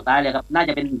ฉพาะภาคใต้เลยครับน่าจ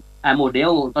ะเป็นโมเด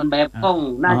ลต้นแบบต้อง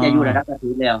น่าจะอยู่ระดับประเท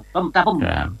ศแล้วถ้าผม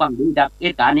ฟังดูจากเห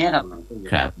ตุการณ์นี้ครั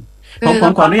บผ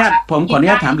มขออนุญา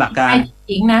ตถามหลักการ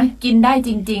จริงนะกินได้จ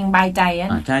ริงๆบายใจอ่ะ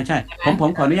ใช่ผ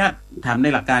มขออนุญาตถามใน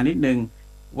หลักการนิดนึง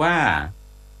ว่า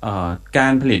กา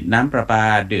รผลิตน้ำประปา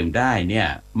ดื่มได้เนี่ย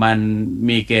มัน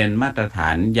มีเกณฑ์มาตรฐา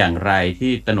นอย่างไร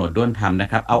ที่ตโนดด้วนทำนะ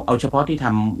ครับเอาเฉพาะที่ท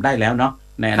ำได้แล้วเนาะ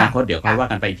ในอนาคตเดี๋ยวค่อยว่า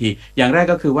กันไปอีกทีอย่างแรก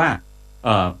ก็คือว่า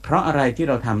เพราะอะไรที่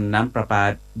เราทำน้ำประปา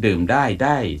ดื่มไ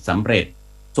ด้สำเร็จ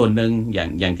ส่วนหนึ่งอ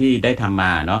ย่างที่ได้ทำม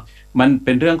าเนาะมันเ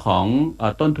ป็นเรื่องของ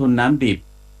ต้นทุนน้ำดิบ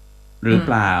หรือเป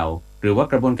ล่าหรือว่า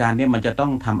กระบวนการเนี่ยมันจะต้อ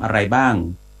งทำอะไรบ้าง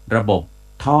ระบบ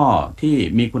ท่อที่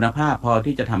มีคุณภาพพอ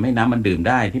ที่จะทำให้น้ำมันดื่ม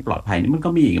ได้ที่ปลอดภัยนี่มันก็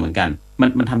มีอีกเหมือนกัน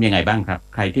มันทำยังไงบ้างครับ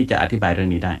ใครที่จะอธิบายเรื่อ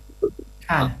งนี้ได้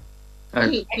ค่ะ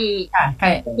ที่ใคร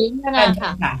จริง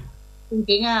ค่ะจ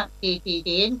ริงๆที่เ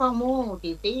ห็นข้อมูล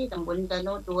ที่ตำบลตะโน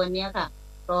ดวนเนี่ยค่ะ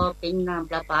ก็เป็นน้ำ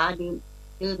ประปา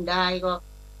ดื่มได้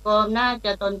ก็น่าจ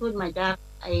ะต้นทุนมาจาก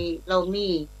เรามี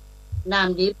น้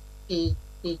ำดิบ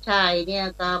ที่ใช้เนี่ย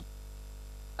ก็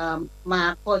มา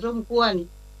พอสมควร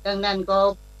ดังนั้นก็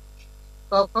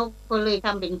เขาเลยท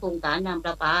ำเป็นโครงการน้ำป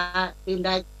ระปาดื่มไ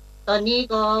ด้ตอนนี้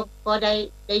ก็ไ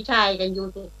ด้ใช้กันอยู่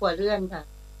ทุกครัวเรือนค่ะ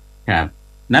ครับ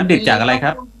น้ำดิบจากอะไรค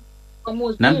รับ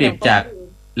น้ำดิบจาก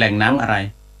แหล่งน้ำอะไร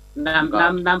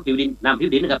น้ำผิวดิ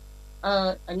นครับ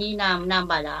อันนี้น้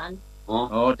ำบาดาลอ๋อ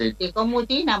ที่ก็มู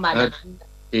ที่น้ำบาดาล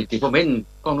ที่ผมเห็น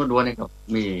กล้องล้วนๆนะครับ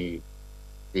มี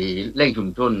ที่เล่งชุม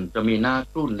ชนจะมีหน้า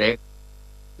รุ่นเล็ก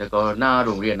แล้วก็หน้าโ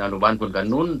รงเรียนอนุบาลคนกัน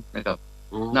นุ่นนะครับ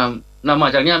น้ำมา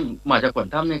จากเนี้ยมาจากขวด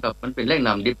ถ้ำนี่ครับมันเป็นแหล่ง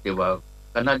น้ำดิบแต่ว่า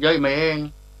ขนาดย่อยไม่เอง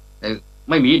แต่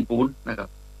ไม่มีหินปูนนะครับ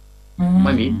ไ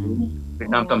ม่มีเป็น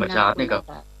น้ำธรรมชาตินี่ครับ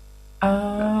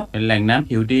เป็นแหล่งน้ำ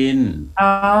ผิวดิน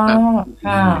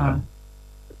ค่ะ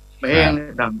ไม่แห้ง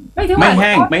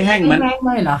ไม่แห้งมันไ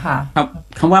ม่เหรอคะครับ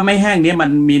คำว่าไม่แห้งนี้มั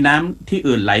นมีน้ำที่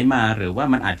อื่นไหลมาหรือว่า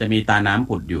มันอาจจะมีตาน้ำ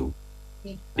ผุดอยู่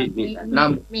มีตา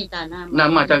น้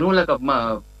ำมาจากนู้นแล้วก็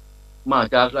มา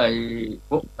จากไอ้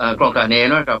พวกกรองกาเน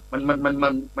นะครับ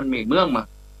มันมีเมือง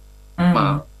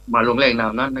มาลงแรงน้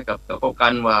ำนั้นนะครับแต่ก็กั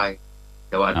นวาย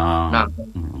แต่ว่า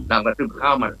น้ำกระตึ้มข้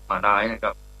าวมาได้นะค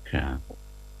รับครับ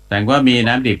แต่ว่ามี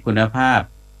น้ำดิบคุณภาพ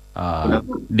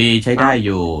ดีใช้ได้อ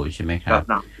ยู่ใช่ไหมครับ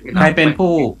ใครเป็น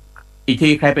ผู้อีกที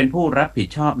ใครเป็นผู้รับผิด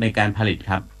ชอบในการผลิต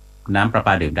ครับน้ำประป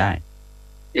าดื่มได้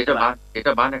เทศ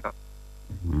บาลนะครับ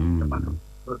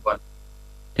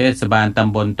เทศบาลต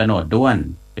ำบลตโนดด้วน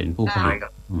เป็นผู้ผลิต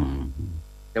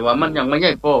แต่ว่ามันยังไม่ให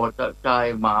ญ่พอจะใช้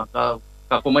หมา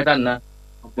กับผมไม่ทันนะ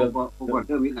ผมก็เ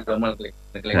ชื่อวิทย์นะครับเล็ก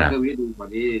ๆเชื่อวิทย์ดูวัน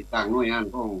นี้ต่างหน่วยงาน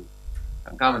ของ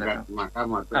เข้ามาเ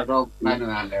ป็นรอบหน้าหน่ว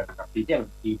ยงานแล้วนะครับที่เ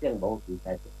จ้งบอกที่ใ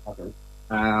ช่ครับ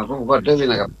ผมก็เชื่อวิท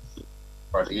ย์นะครับ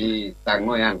วันนี้ต่างห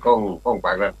น่วยงานของป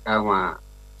ากรัฐเข้ามา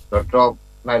ตรวจสอบ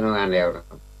หน้าหน่วยงานแล้วนะค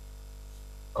รับ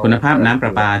คุณภาพน้ำปร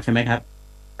ะปาใช่ไหมครับ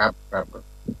ครับก็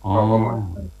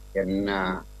เป็น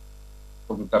ก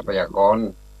รมทรัพยากร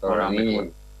ตัวนี้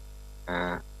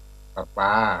ประป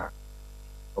า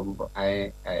ผม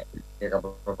เกี่ยวกับ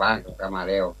ประปาก็มา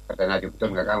แล้วพัฒนาชุมชน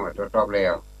ก็เข้ามาตรวจสอบแล้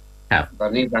วตอ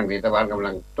นนี้ทางรัฐบาลกำ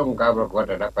ลังต้องก้าวประกวด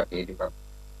ระดับประเทศดีครับ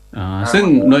ซึ่ง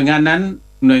หน่วยงานเ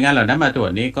หล่านั้นมาตรว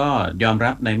จนี้ก็ยอม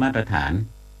รับในมาตรฐาน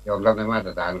เข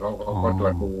าตร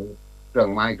วจดูเครื่อง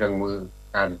ไม้เครื่องมือ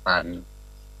การปั่น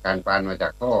มาจา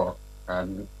กท่อ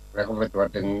แล้วก็ไปตรวจ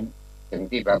ถึง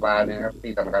ที่ประปาเนี่ยครับ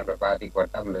ที่ทำการประปาที่กด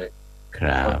ตั้มเลยค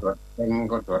รับก็ตรวจ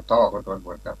ก็ตรวจท่อก็ตรวจหม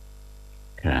ดครับ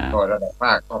ก็ระดับภ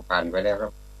าคก็ผ่านไปแล้วครั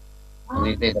บอัน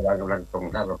นี้เทศบาลกำลังส่ง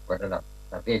เข้าประกวดระดับ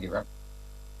ประเทศอยู่ครับ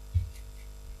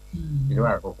คิดว่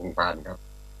าคงผ่านครับ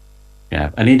ครับ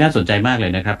อันนี้น่าสนใจมากเล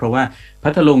ยนะครับเพราะว่าพั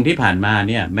ทลุงที่ผ่านมา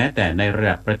เนี่ยแม้แต่ในระ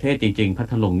ดับประเทศจริงๆพั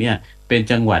ทลุงเนี่ยเป็น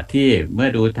จังหวัดที่เมื่อ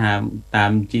ดูตา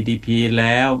ม GDP แ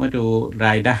ล้วเมื่อดูร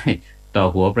ายได้ ต่อ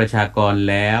หัวประชากร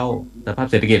แล้วสภาพ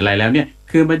เศรษฐกิจอะไรแล้วเนี่ย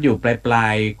คือมันอยู่ปลา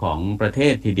ยๆของประเท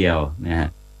ศทีเดียวนะฮะ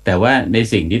แต่ว่าใน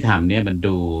สิ่งที่ทำเนี่ยมัน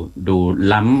ดู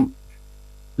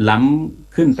ล้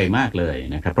ำขึ้นไปมากเลย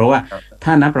นะครับเพราะว่าถ้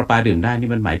าน้ำประปาดื่มได้นี่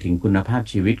มันหมายถึงคุณภาพ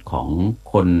ชีวิตของ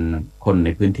คนใน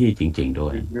พื้นที่จริงๆด้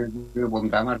วยคือผม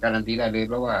สามารถการันตีได้เลย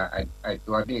เพราะว่าไอ้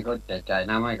ตัวที่เขาแจกจ่าย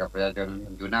น้ำให้กับประชาชน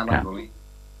อยู่หน้าบ้านผม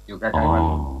อยู่ใกล้ๆบ้าน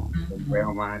ผมไปเอ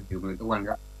ามาดื่มทุกวัน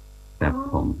ครับ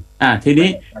ผมทีนี้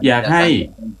อยากให้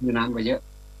คือน้ำไปเยอะ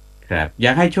ครับอย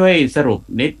ากให้ช่วยสรุป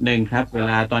นิดนึงครับเว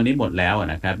ลาตอนนี้หมดแล้ว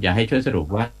นะครับอยากให้ช่วยสรุป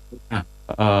ว่า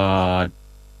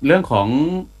เรื่องของ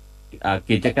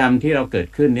กิจกรรมที่เราเกิด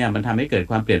ขึ้นเนี่ยมันทำให้เกิด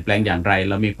ความเปลี่ยนแปลงอย่างไร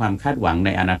เรามีความคาดหวังใน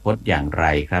อนาคตอย่างไร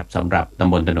ครับสำหรับต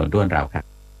ำบลโตนดด้วนเราครับ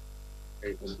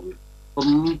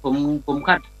ผม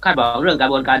คาดหวังเรื่องกระ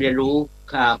บวนการเรียนรู้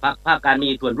ภาคการมี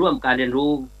ส่วนร่วมการเรียนรู้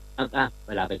เ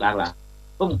วลาไปกลางละ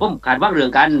ผมคาดหวังเรื่อ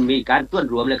งการมีการส่วน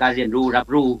รวมในการเรียนรู้รับ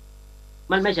รู้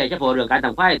มันไม่ใช่เฉพาะเรื่องการท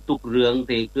ำค่ายทุกเรื่อง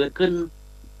ที่เกิดขึ้น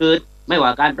ไม่ว่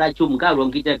าการประชุมก้าวรวม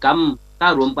กิจกรรมก้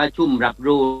าวรวมประชุมรับ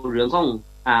รู้เรื่องของ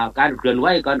การเคลื่อนไหว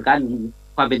การ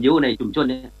ความเป็นอยู่ในชุมชน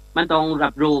เนี่ยมันต้องรั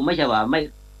บรู้ไม่ใช่ว่าไ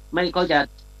ม่เขาจะ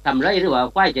ทำไรหรือว่า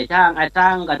ควายจะช่างสร้า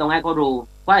งก็ต้องให้เขารู้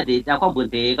ควายที่เจ้าของพื้น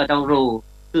ที่ก็ต้องรู้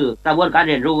คือกระบวนการ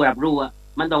เรียนรู้รับรู้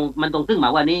มันต้องถึงมา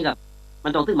วันนี้ครับมั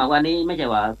นต้องถึงมาวันนี้ไม่ใช่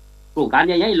ว่าโครงการใ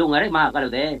หญ่ๆลงอะไรมาก็แล้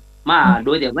วแต่มาโด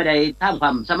ยเดี๋ยวไม่ได้ทำคว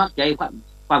ามสมัครใจ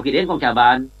ความคิดเห็นของชาวบ้า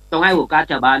นต้องให้โอกาส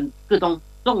ชาวบ้านคือต้อ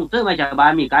งเพื่อให้ชาวบ้า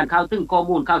นมีการเข้าถึงข้อ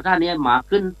มูลข่าวสารนี้มาก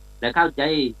ขึ้นและเข้าใจ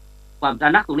ความตร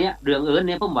ะหนักตรงนี้เรื่องอื่นเ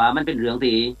นี่ยผมว่ามันเป็นเรื่อง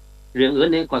อื่น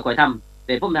เนี่ยค่อยๆทำแ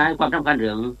ต่ผมให้ความสำคัญเ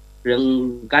รื่อง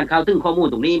การเข้าถึงข้อมูล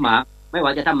ตรงนี้มากไม่ว่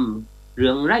าจะทำเรื่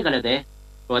องไรก็แล้วแต่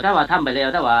เพราะถ้าว่าทำไปแล้ว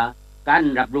ถ้าว่าการ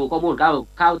รับรู้ข้อมูลเ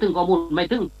ข้าถึงข้อมูลไม่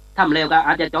ถึงทำแล้วก็อ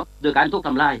าจจะจบโดยการทุกท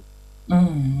ำลาย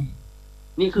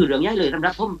นี่คือเรื่องใหญ่เลยสำห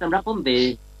รับผมแต่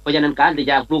เพราะฉะนั้นการที่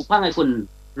จะปลูกฝังให้คน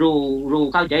รู้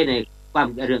เข้าใจในความ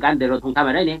เรื่องการเดินรถทำอ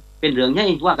ะไรนี่เป็นเรื่องใหญ่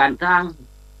ว่าการสร้าง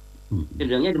เป็น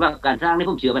เรื่องใหญ่ว่าการสร้างนี่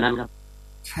ผมเชื่อปานนั้นครับ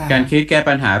การคิดแก้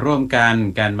ปัญหาร่วมกัน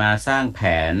การมาสร้างแผ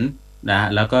นนะ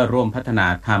แล้วก็ร่วมพัฒนา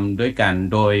ทำด้วยกัน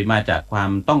โดยมาจากควา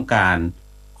มต้องการ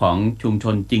ของชุมช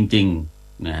นจริง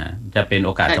ๆนะฮะจะเป็นโอ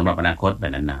กาสสำหรับอนาคตแบ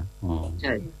บนั้นนะใ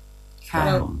ช่ค่ะ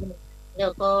แล้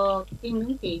วก็สิ่งนึ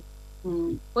งที่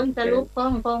คนสรุปป้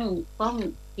อง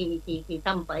ที่ท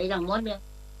ำไปทั้งหมดเนี่ย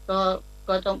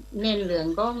ก็ต้องเน้นเรื่อง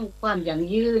ของความยั่ง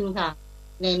ยืนค่ะ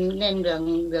เน้นเ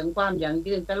รื่องความยั่ง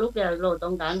ยืนสรุปแล้วเราต้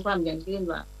องการความยั่งยืน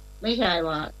ว่าไม่ใช่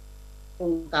ว่าโคร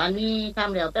งการนี้ท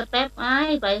ำแล้วแป๊บๆหาย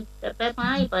ไ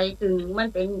ปถึงมัน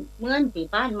เป็นเหมือนที่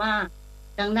ผ่านมา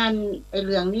ดังนั้นไอ้เ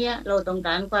รื่องนี้เราต้องก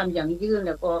ารความยั่งยืนแ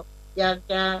ล้วก็อยาก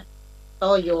จะต่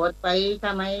อยอดไปท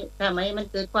ำไมมัน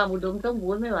เกิดความอุดมสม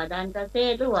บูรณ์ไม่ว่าด้านเกษ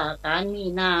ตรหรือว่าการมี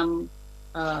น้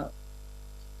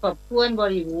ำครบถ้วนบ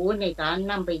ริบูรณ์ในการ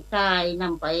นำไปใช้น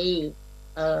ำไป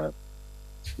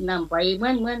เห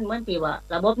มือนที่ว่า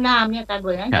ระบบน้ำเนี่ยการบ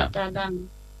ริหารจัดการดัง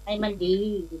ให้มันดี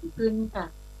ขึ้นค่ะ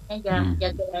ให้อยาก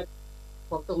จะพ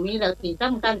วกตรงนี้เราที่ส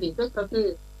ำคัญที่สุดก็คือ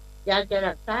อยากจะ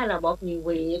รักษาระบบนิเว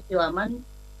ศที่ว่ามัน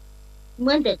เห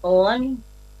มือนแต่ก่อน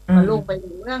มาลงไป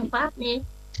เรื่องปั๊บนี้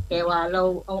แต่ว่าเรา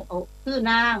เอาชื่อ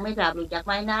นางไม่ทราบรู้จักไ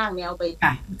ม้นางเนี่ยเอาไป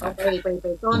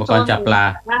ต้นจับปลา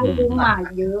ได้ดูมา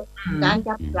เยอะการ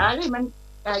จับปลาเลยมัน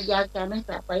อยากจะไม่ก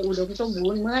ลับไปอุดมสมบู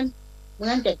รณ์เหมื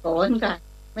อนแต่ก่อนค่ะ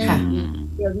ไม่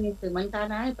เดี๋ยวนี้ถึงมันตา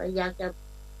หายไปอยา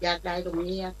กได้ตรง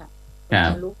นี้ค่ะครั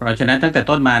บเพราะฉะนั้นตั้งแต่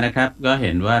ต้นมานะครับก็เ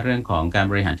ห็นว่าเรื่องของการ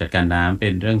บริหารจัดการน้ำเป็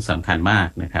นเรื่องสำคัญมาก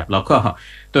นะครับแล้วก็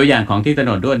ตัวอย่างของที่ถ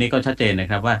นนด้วนนี้ก็ชัดเจนนะ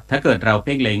ครับว่าถ้าเกิดเราเ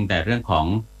พ่งเล็งแต่เรื่องของ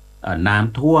น้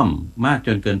ำท่วมมากจ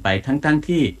นเกินไปทั้ง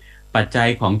ที่ปัจจัย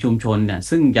ของชุมชนเนี่ย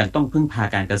ซึ่งยังต้องพึ่งพา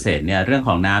การเกษตรเนี่ยเรื่องข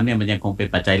องน้ำเนี่ยมันยังคงเป็น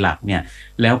ปัจจัยหลักเนี่ย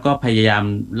แล้วก็พยายาม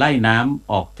ไล่น้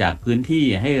ำออกจากพื้นที่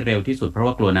ให้เร็วที่สุดเพราะ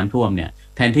ว่ากลัวน้ำท่วมเนี่ย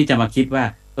แทนที่จะมาคิดว่า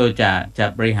จะ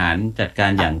บริหารจัดกา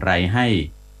รอย่างไรใ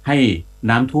ห้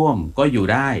น้ำท่วมก็อยู่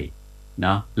ได้เน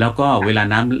าะแล้วก็เวลา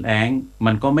น้ำแล้ง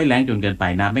มันก็ไม่แล้งจนเกินไป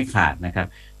น้ำไม่ขาดนะครับ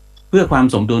เพื่อความ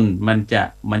สมดุล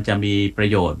มันจะมีประ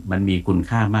โยชน์มันมีคุณ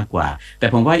ค่ามากกว่าแต่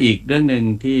ผมว่าอีกเรื่องนึง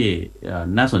ที่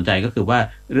น่าสนใจก็คือว่า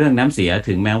เรื่องน้ำเสีย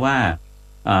ถึงแม้ว่า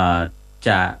จ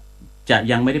ะ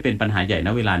ยังไม่ได้เป็นปัญหาใหญ่ณ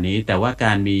เวลานี้แต่ว่าก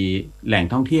ารมีแหล่ง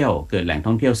ท่องเที่ยวเกิดแหล่ง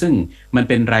ท่องเที่ยวซึ่งมัน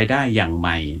เป็นรายได้อย่างให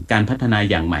ม่การพัฒนา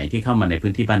อย่างใหม่ที่เข้ามาใน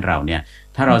พื้นที่บ้านเราเนี่ย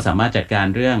ถ้าเราสามารถจัดการ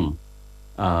เรื่อง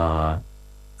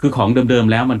คือของเดิม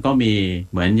ๆแล้วมันก็มี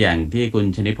เหมือนอย่างที่คุณ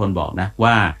ชนิพลบอกนะ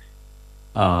ว่า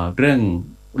เรื่อง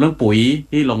ปุ๋ย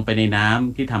ที่ลงไปในน้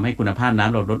ำที่ทำให้คุณภาพน้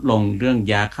ำเราลดลงเรื่อง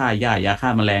ยาฆ่าหญ้ายาฆ่า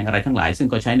แมลงอะไรทั้งหลายซึ่ง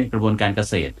ก็ใช้ในกระบวนการเก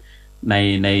ษตร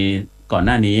ในก่อนห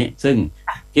น้านี้ซึ่ง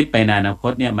คิดไปในอนาค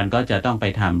ตเนี่ยมันก็จะต้องไป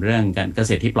ทำเรื่องการเก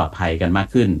ษตรที่ปลอดภัยกันมาก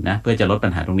ขึ้นนะเพื่อจะลดปั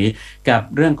ญหาตรงนี้กับ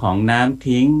เรื่องของน้ำ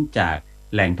ทิ้งจาก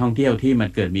แหล่งท่องเที่ยวที่มัน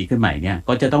เกิดมีขึ้นใหม่เนี่ย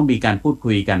ก็จะต้องมีการพูด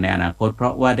คุยกันในอนาคตเพรา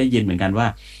ะว่าได้ยินเหมือนกันว่า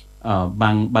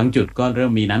บางจุดก็เริ่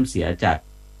มมีน้ำเสีย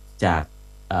จาก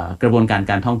กระบวนกา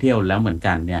รท่องเที่ยวแล้วเหมือน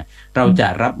กันเนี่ยเราจะ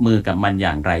รับมือกับมันอ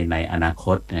ย่างไรในอนาค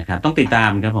ตนะครับต้องติดตา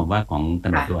มครับผมว่าของต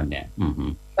นดด้วนเนี่ย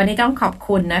วันนี้ต้องขอบ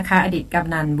คุณนะคะอดีตก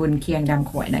ำนันบุญเคียงดำ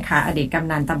ขวยนะคะอดีตก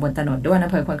ำนันตำบลตนดด้วนอ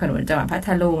ำเภอควนขนุนจังหวัดพัท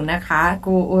ลุงนะคะค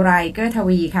รูอุไรเกื้อท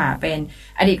วีค่ะเป็น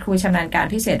อดีตครูชำนาญการ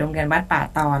พิเศษโรงเรียนวัดป่า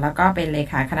ตอแล้วก็เป็นเล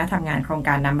ขาคณะทำงานโครงก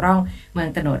ารนำร่องเมือง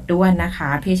ตนดด้วนนะคะ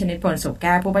พี่ชนิดพลสุขแ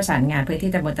ก้วผู้ประสานงานพื้น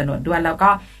ที่ตำบลตนดด้วนแล้วก็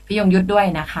พี่ยงยุทธด้วย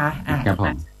นะคะ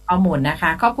ข้อมูลนะคะ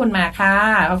ขอบคุณมาค่ะ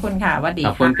ขอบคุณค่ะสวัสดีข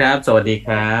อบคุณครับสวัสดีค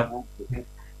รับ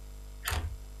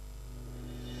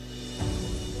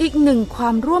อีกหนึ่งคว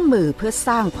ามร่วมมือเพื่อส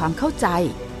ร้างความเข้าใจ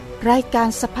รายการ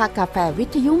สภากาแฟวิ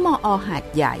ทยุมอ.หาด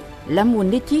ใหญ่และมูล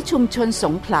นิธิชุมชนส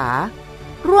งขลา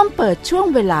ร่วมเปิดช่วง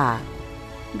เวลา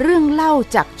เรื่องเล่า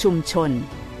จากชุมชน